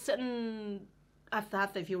each certain,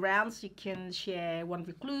 after a few rounds, you can share one of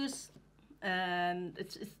your clues, and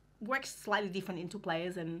it works slightly different in 2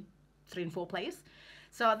 players and 3 and 4 players.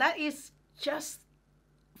 So that is just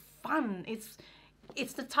fun.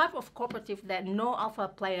 It's the type of cooperative that no alpha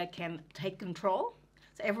player can take control.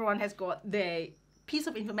 So everyone has got their piece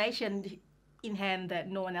of information in hand that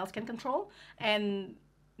no one else can control, and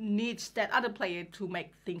needs that other player to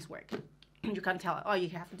make things work. You can't tell, oh, you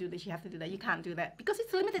have to do this, you have to do that. You can't do that because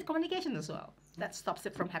it's limited communication as well. That stops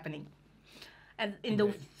it from happening. And in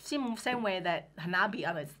the same way that Hanabi,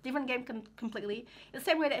 it's a different game completely, in the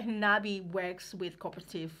same way that Hanabi works with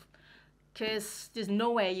cooperative, because there's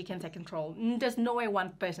no way you can take control. There's no way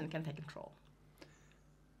one person can take control.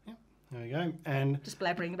 Yeah, there we go. And just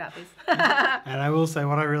blabbering about this. And I will say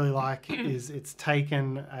what I really like is it's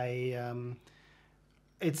taken a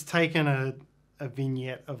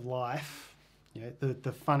vignette of life. You know,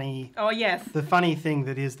 the funny. Oh yes. The funny thing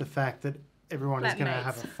that is the fact that everyone is going to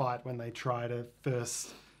have a fight when they try to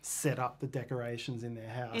first set up the decorations in their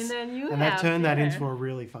house. In their new house. And they've turned that into a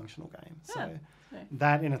really functional game. So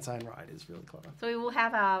that in its own right is really clever. So we will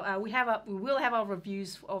have our we will have our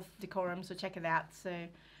reviews of Decorum. So check it out. So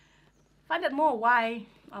find out more why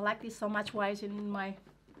I like this so much. Why it's in my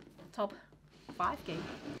top 5 game.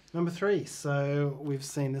 Number 3. So we've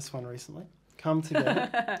seen this one recently. Come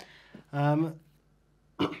Together.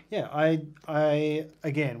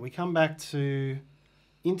 Again, we come back to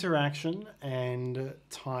interaction and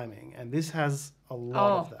timing, and this has a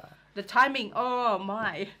lot of that. The timing, oh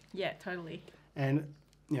my, yeah, totally. And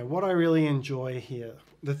what I really enjoy here,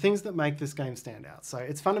 the things that make this game stand out. So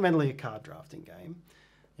it's fundamentally a card drafting game.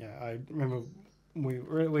 I remember we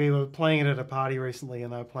were playing it at a party recently,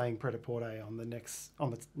 and they were playing Pret-a-Porter on the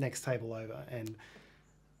next table over, and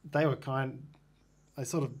they were I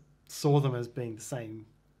sort of saw them as being the same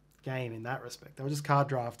game in that respect. They were just card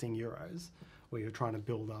drafting Euros, where you're trying to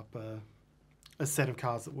build up a set of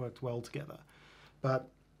cards that worked well together. But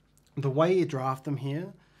the way you draft them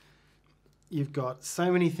here, you've got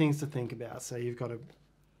so many things to think about. So you've got to,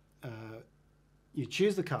 you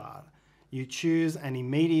choose the card, you choose an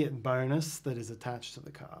immediate bonus that is attached to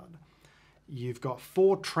the card. You've got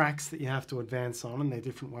 4 tracks that you have to advance on, and they're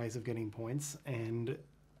different ways of getting points, and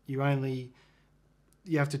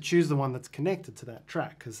you have to choose the one that's connected to that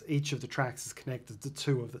track, because each of the tracks is connected to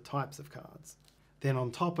 2 of the types of cards. Then on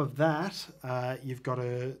top of that, you've got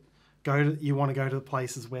to you want to go to the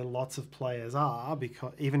places where lots of players are,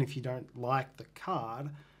 because even if you don't like the card,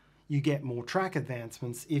 you get more track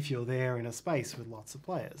advancements if you're there in a space with lots of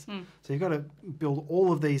players. So you've got to build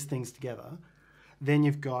all of these things together. Then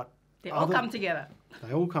you've got They all come together.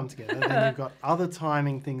 They all come together. Then you've got other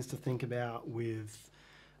timing things to think about with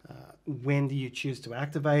when do you choose to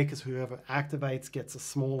activate, because whoever activates gets a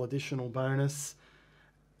small additional bonus.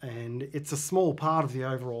 And it's a small part of the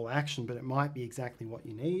overall action, but it might be exactly what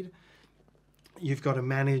you need. You've got to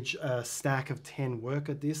manage a stack of 10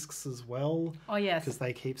 worker discs as well. Oh, yes. Because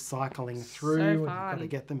they keep cycling through. So and you've fun. got to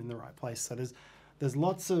get them in the right place. So there's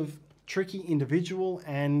lots of tricky individual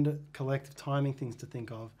and collective timing things to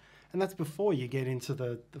think of. And that's before you get into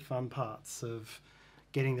the fun parts of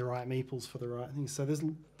getting the right meeples for the right things. So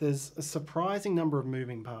there's a surprising number of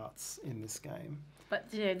moving parts in this game.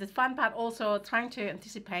 But the fun part also trying to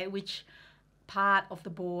anticipate which part of the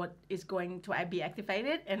board is going to be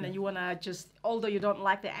activated, and then you want to just, although you don't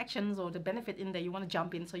like the actions or the benefit in there, you want to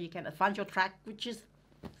jump in so you can advance your track, which is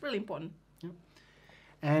really important. Yep.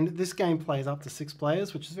 And this game plays up to 6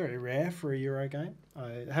 players, which is very rare for a Euro game.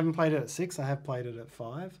 I haven't played it at 6, I have played it at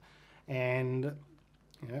 5. And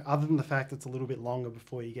you know, other than the fact it's a little bit longer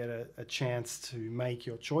before you get a chance to make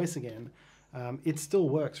your choice again, it still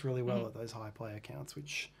works really well at those high player counts,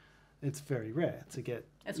 which it's very rare to get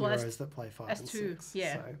Euros that play 5 and 6.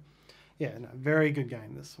 Yeah. So, yeah, no, very good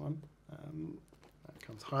game, this one. That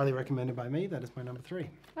comes highly recommended by me. That is my number 3.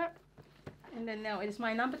 Right. And then now it is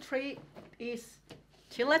my number 3 is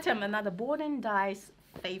Tiletum, another board and dice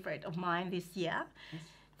favorite of mine this year. Yes.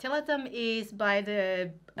 Tiletum is by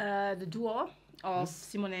the duo of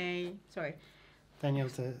Daniel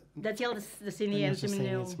Dacini and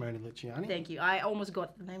Simone Luciani. Thank you. I almost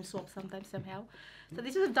got the name swapped somehow. So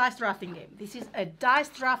this is a dice drafting game. This is a dice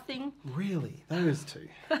drafting. Really? Those two?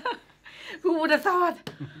 Who would have thought?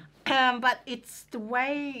 But it's the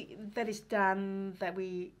way that it's done that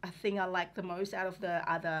I think I like the most out of the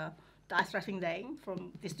other dice drafting game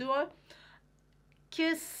from this duo.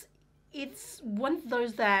 Because it's one of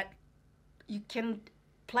those that you can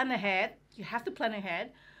plan ahead. You have to plan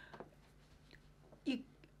ahead.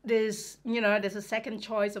 There's a second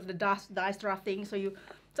choice of the dice drafting. So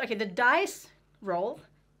okay, the dice roll,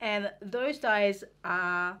 and those dice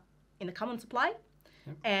are in a common supply.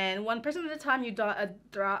 Yep. And 1 person at a time you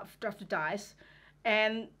draft the dice,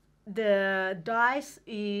 and the dice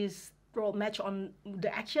is rolled match on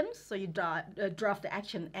the actions. So you draft the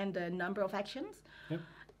action and the number of actions. Yep.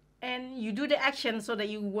 And you do the action so that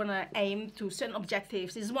you want to aim to certain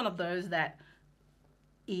objectives. This is one of those that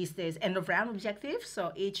there's end of round objectives.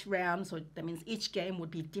 So each round, so that means each game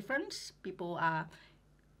would be different. People are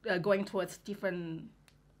going towards different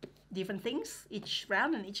things each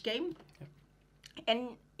round and each game. Yep.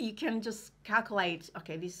 And you can just calculate,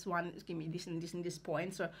 okay, this one is giving me this and this and this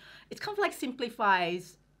point. So it kind of like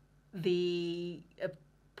simplifies the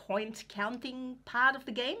point counting part of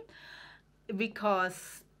the game,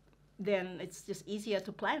 because then it's just easier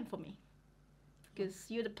to plan for me. Because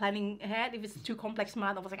you're the planning ahead. If it's too complex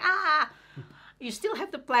math, I was like, you still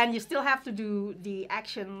have to plan. You still have to do the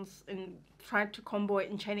actions and try to combo it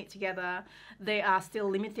and chain it together. There are still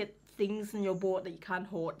limited things in your board that you can't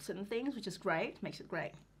hoard certain things, which is great. Makes it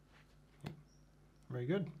great. Very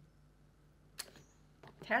good.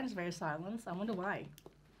 Tarrant's very silent. I wonder why.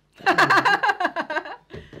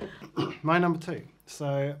 My number 2.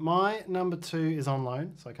 So my number 2 is on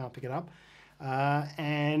loan, so I can't pick it up.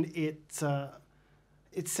 And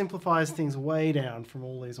it simplifies things way down from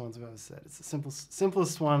all these ones I've ever said. It's the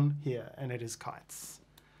simplest one here, and it is kites.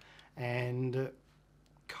 And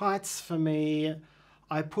kites, for me,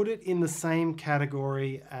 I put it in the same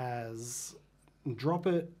category as Drop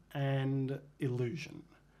It and Illusion,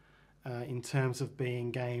 in terms of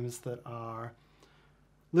being games that are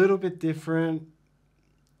a little bit different,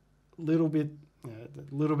 little bit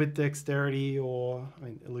dexterity, or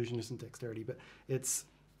Illusion isn't dexterity, but it's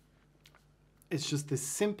just this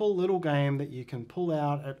simple little game that you can pull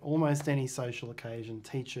out at almost any social occasion,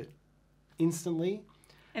 teach it instantly,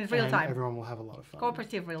 and real time. Everyone will have a lot of fun.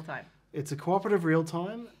 Cooperative real time. It's a cooperative real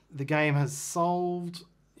time. The game has solved.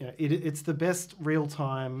 It's the best real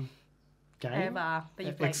time game ever that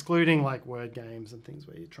you've played, excluding like word games and things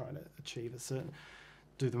where you're trying to achieve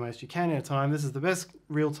do the most you can in a time. This is the best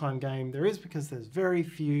real-time game there is, because there's very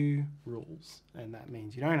few rules, and that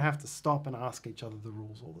means you don't have to stop and ask each other the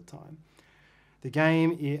rules all the time. The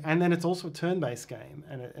game, and then it's also a turn-based game,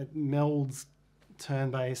 and it melds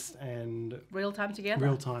turn-based and real-time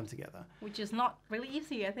together, which is not really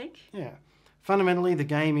easy, I think. Yeah. Fundamentally, the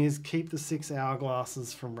game is keep the 6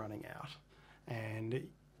 hourglasses from running out, and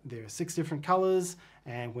there are 6 different colors,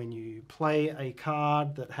 and when you play a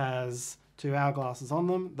card that has 2 hourglasses on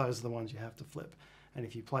them, those are the ones you have to flip. And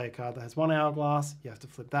if you play a card that has 1 hourglass, you have to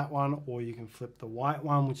flip that one, or you can flip the white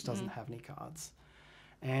one, which doesn't have any cards.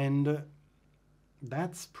 And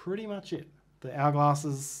that's pretty much it. The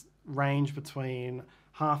hourglasses range between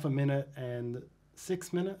half a minute and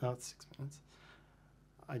 6 minutes. Oh, it's 6 minutes.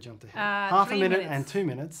 I jumped ahead. Half a minute and 2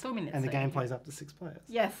 minutes. 2 minutes. And the game plays up to 6 players.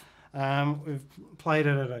 Yes. We've played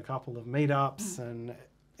it at a couple of meetups, and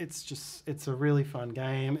it's a really fun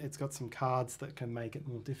game. It's got some cards that can make it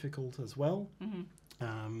more difficult as well.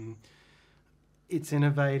 It's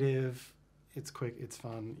innovative. it's quick, it's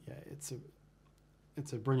fun. Yeah,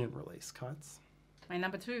 it's a brilliant release, Kites. My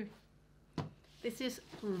number 2. This is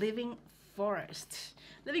Living Forest.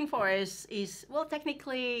 Living Forest is, well,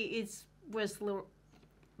 technically it was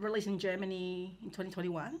released in Germany in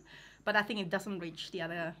 2021, but I think it doesn't reach the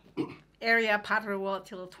other area part of the world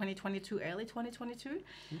till 2022, early 2022,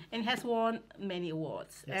 and has won many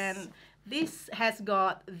awards. Yes. And this has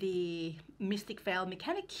got the Mystic Veil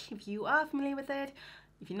mechanic, if you are familiar with it.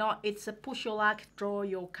 If you're not, it's a push your luck, draw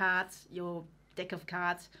your cards, your deck of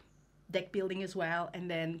cards, deck building as well, and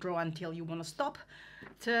then draw until you want to stop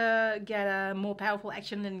to get a more powerful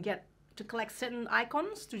action and get to collect certain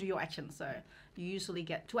icons to do your action. So you usually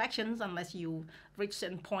get 2 actions unless you reach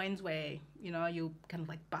certain points where, you know, you kind of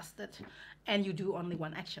like bust it and you do only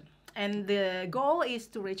 1 action. And the goal is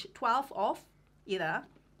to reach 12 of either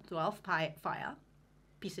 12 fire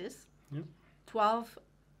pieces, 12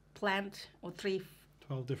 plant or 12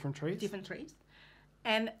 different trees.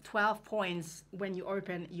 And 12 points when you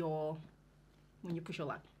when you push your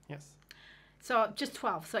luck. Yes. So just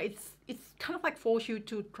 12. So it's kind of like force you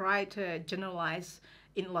to try to generalize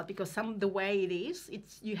in a lot, because the way it is,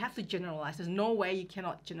 you have to generalize. There's no way you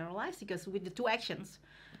cannot generalize, because with the 2 actions,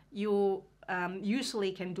 you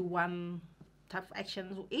usually can do 1 type of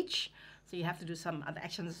action each. So you have to do some other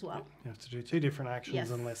actions as well. You have to do 2 different actions.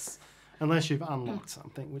 Yes. Unless you've unlocked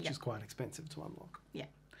something, which is quite expensive to unlock. Yeah.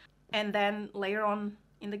 And then later on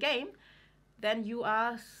in the game, then you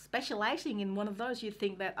are specializing in one of those. You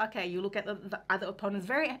think that, okay, you look at the other opponents,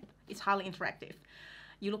 it's highly interactive.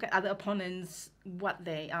 You look at other opponents, what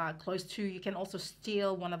they are close to. You can also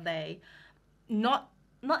steal one of not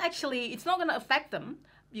actually, it's not going to affect them.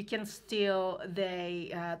 You can steal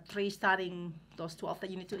the 3 starting those 12 that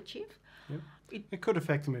you need to achieve. Yep. It could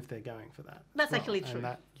affect them if they're going for that. That's actually true. And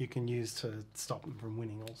that you can use to stop them from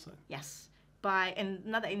winning also. Yes. And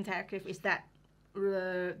another interactive is that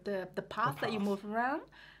the path that you move around,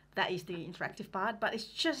 that is the interactive part. But it's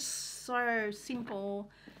just so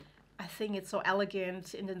simple. I think it's so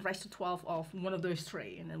elegant. And then raise to 12 of one of those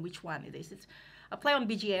 3, and then which one it is. I play on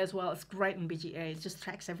BGA as well. It's great on BGA. It just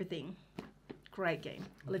tracks everything. Great game.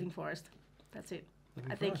 Living Forest. That's it.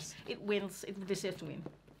 I think it wins. It deserves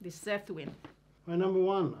to win. My number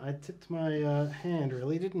 1. I tipped my hand,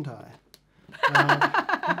 really, didn't I?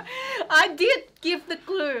 I did give the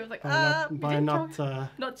clue. Like, by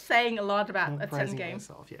not saying a lot about a 10 game.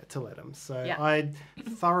 Myself, yeah, Teletum. So yeah. I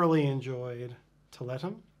thoroughly enjoyed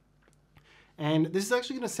Teletum. And this is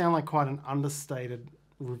actually going to sound like quite an understated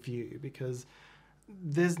review, because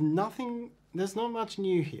there's not much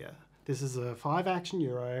new here. This is a 5-action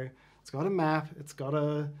Euro. It's got a map. It's got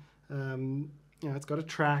a it's got a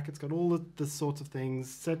track. It's got all the sorts of things.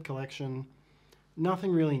 Set collection.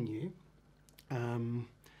 Nothing really new.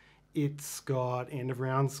 It's got end of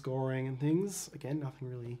round scoring and things. Again, nothing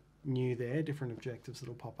really new there. Different objectives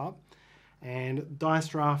that'll pop up. And dice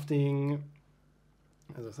drafting,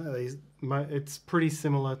 as I say, it's pretty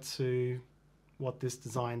similar to what this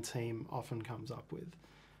design team often comes up with.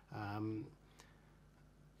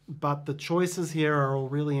 But the choices here are all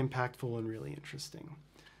really impactful and really interesting.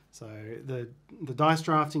 So the dice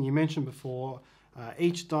drafting you mentioned before,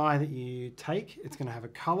 each die that you take, it's going to have a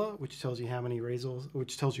color, which tells you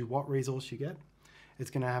which tells you what resource you get.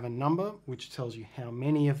 It's going to have a number, which tells you how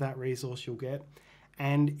many of that resource you'll get,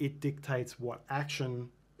 and it dictates what action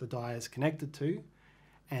the die is connected to,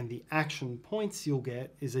 and the action points you'll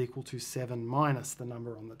get is equal to 7 minus the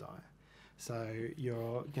number on the die. So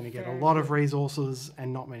you're going to get a lot of resources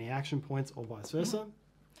and not many action points, or vice versa.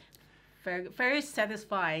 Very, very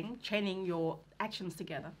satisfying chaining your actions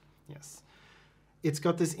together. Yes. It's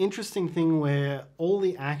got this interesting thing where all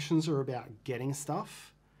the actions are about getting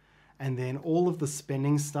stuff, and then all of the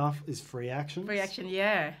spending stuff is free actions. Free action,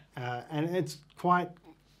 yeah. And it's quite,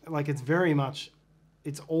 like, it's very much,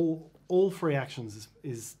 it's all free actions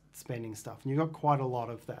is spending stuff. And you've got quite a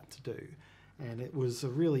lot of that to do. And it was a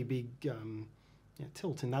really big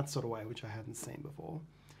tilt in that sort of way, which I hadn't seen before.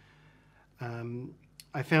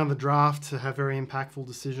 I found the draft to have very impactful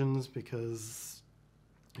decisions, because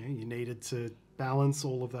you needed to balance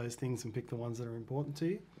all of those things and pick the ones that are important to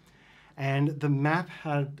you. And the map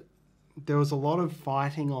there was a lot of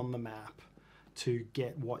fighting on the map to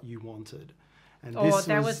get what you wanted. And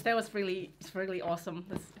that was really awesome.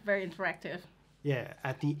 It's very interactive. Yeah,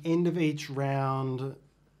 at the end of each round,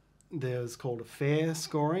 there's called a fair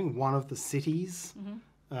scoring. One of the cities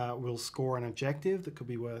will score an objective that could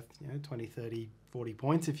be worth 20, 30, 40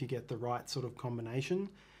 points if you get the right sort of combination.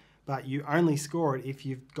 But you only score it if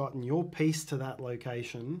you've gotten your piece to that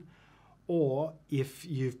location, or if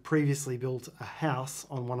you've previously built a house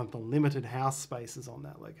on one of the limited house spaces on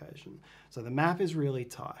that location. So the map is really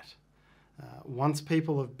tight. Once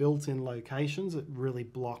people have built in locations, it really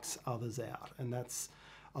blocks others out. And that's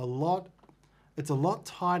it's a lot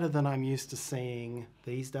tighter than I'm used to seeing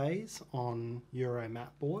these days on Euro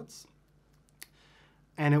map boards.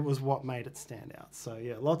 And it was what made it stand out. So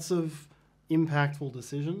yeah, lots of impactful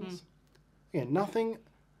decisions. Yeah, nothing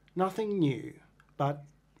new, but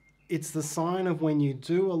it's the sign of when you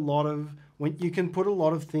do when you can put a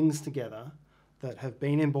lot of things together that have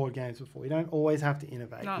been in board games before. You don't always have to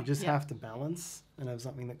innovate. You just have to balance and have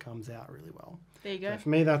something that comes out really well. There you go. So for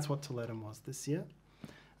me, that's what Toledo was this year.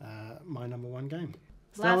 My number one game.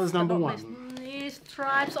 Stella's number one. Is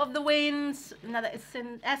Tribes of the Winds. Another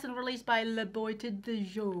essence released by Le Boîte de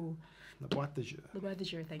Jeu. The Boîte de Jeu. The Boîte de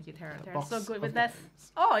Jeu. Thank you, Tarrant. The Tarrant's so box good of with that.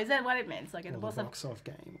 games. Oh, is that what it means? Like Or the the box of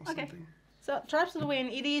game or something. So Tribes of the Wind.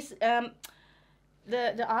 It is the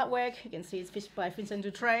artwork. You can see it's by Vincent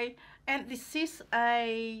Dutray, and this is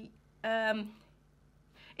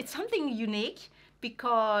it's something unique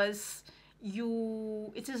because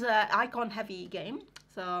it is an icon heavy game.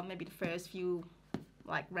 So maybe the first few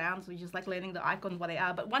rounds we're just learning the icons what they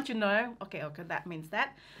are, but once you know, okay, that means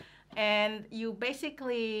that, and you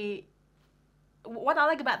basically, what I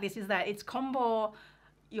like about this is that it's comboing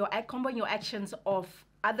your actions of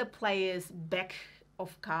other players' back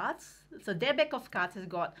of cards. So their back of cards has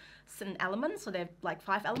got certain elements, so they're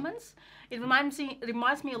 5 elements. It reminds me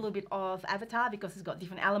a little bit of Avatar because it's got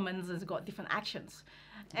different elements, it's got different actions.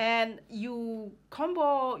 And you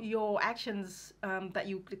combo your actions,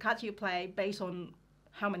 the cards you play based on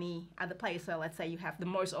how many other players. So let's say you have the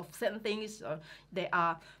most of certain things, so there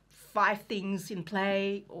are 5 things in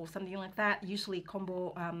play or something like that. Usually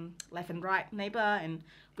combo left and right neighbor, and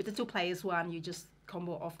with the 2 players one, you just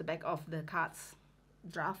combo off the back of the cards,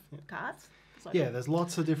 draft cards. So yeah, there's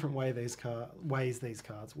lots of different ways these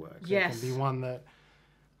cards work. Yes. There can be one that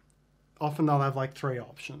often they'll have 3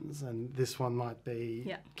 options, and this one might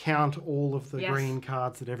be count all of the green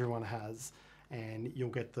cards that everyone has, and you'll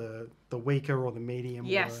get the weaker or the medium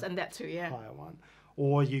or and that too, higher one.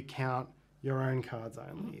 Or you count your own cards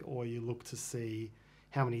only, or you look to see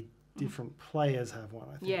how many different players have one,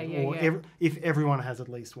 I think. If everyone has at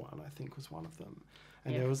least one, I think was one of them.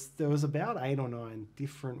 And there was about 8 or 9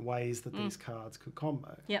 different ways that these cards could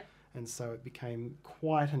combo. Yep. And so it became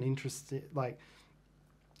quite an interesting,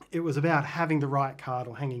 it was about having the right card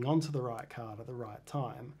or hanging on to the right card at the right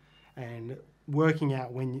time and working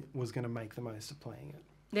out when was going to make the most of playing it.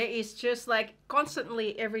 There is just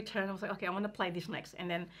constantly every turn I was okay, I want to play this next, and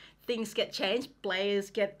then things get changed,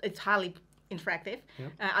 it's highly interactive.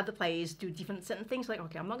 Other players do certain things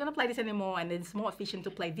okay, I'm not going to play this anymore, and it's more efficient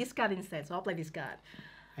to play this card instead, so I'll play this card.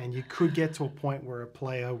 And you could get to a point where a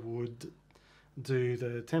player would do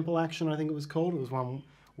the temple action, I think it was called. It was one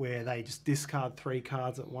where they just discard 3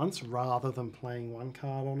 cards at once rather than playing 1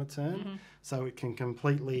 card on a turn. So it can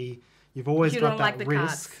completely... You've always got that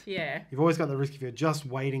risk. You've always got the risk if you're just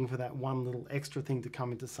waiting for that one little extra thing to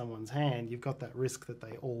come into someone's hand. You've got that risk that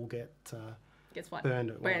they all get burned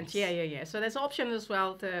at once. Yeah. So there's option as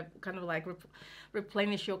well to kind of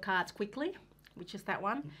replenish your cards quickly, which is that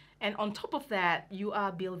one. And on top of that, you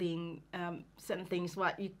are building certain things.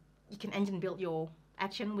 You can engine build your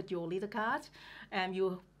action with your leader cards, and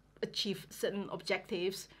you achieve certain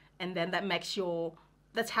objectives, and then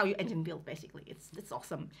that's how you engine build basically. It's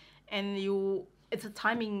awesome. And it's a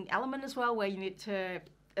timing element as well, where you need to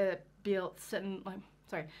build certain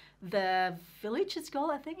the village is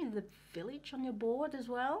called, I think, is the village on your board as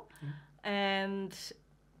well. And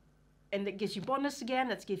that gives you bonus again,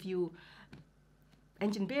 that gives you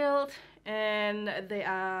engine build, and there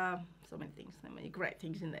are so many things, so many great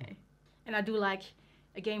things in there. And I do like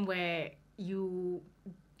a game where you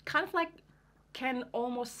kind of can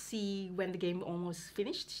almost see when the game almost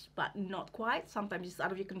finished, but not quite. Sometimes it's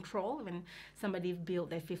out of your control when somebody built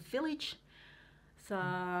their 5th village. So,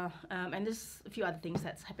 and there's a few other things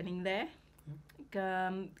that's happening there.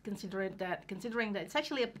 Considering that it's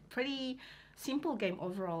actually a pretty simple game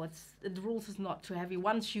overall. The rules is not too heavy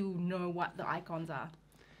once you know what the icons are.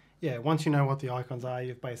 Yeah, once you know what the icons are,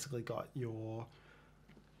 you've basically got your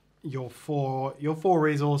 4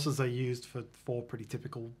 resources are used for 4 pretty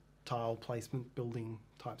typical tile placement, building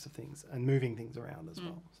types of things, and moving things around as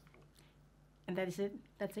well. So. And that is it.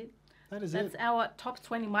 That's it. That's our top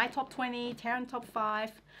 20, my top 20, Tarrant top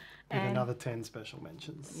 5. With another 10 special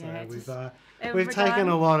mentions. Yeah, so we've taken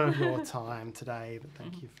a lot of your time today, but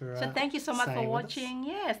thank you for So thank you so much for watching.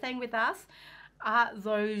 Yeah, staying with us.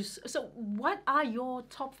 So what are your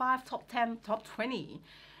top 5, top 10, top 20?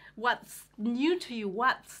 what's new to you,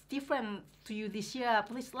 what's different to you this year,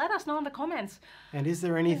 please let us know in the comments. And is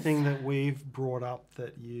there anything that we've brought up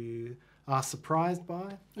that you are surprised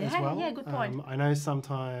by as well? Yeah, good point. I know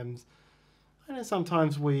sometimes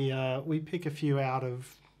we pick a few out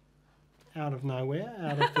of nowhere,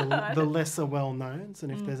 out of the lesser well knowns,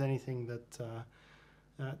 and if there's anything that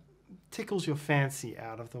tickles your fancy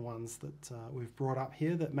out of the ones that we've brought up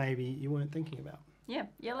here that maybe you weren't thinking about. Yeah,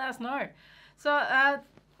 let us know. So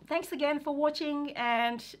thanks again for watching,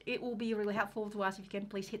 and it will be really helpful to us if you can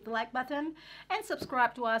please hit the like button and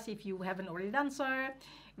subscribe to us if you haven't already done so.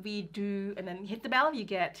 And then hit the bell, you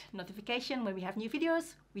get notification when we have new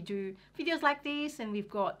videos. We do videos like this, and we've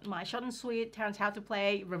got my short and sweet, Tarrant's how to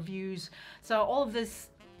play, reviews. So all of these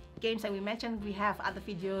games that we mentioned, we have other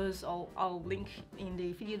videos. I'll link in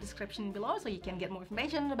the video description below so you can get more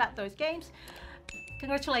information about those games.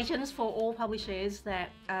 Congratulations for all publishers that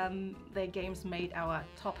their games made our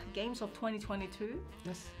top games of 2022.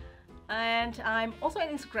 Yes. And I'm also on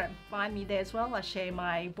Instagram. Find me there as well. I share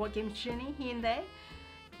my board game journey here and there.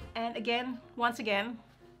 And again, once again,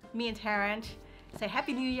 me and Tarrant say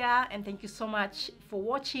Happy New Year, and thank you so much for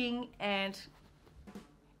watching and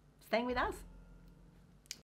staying with us.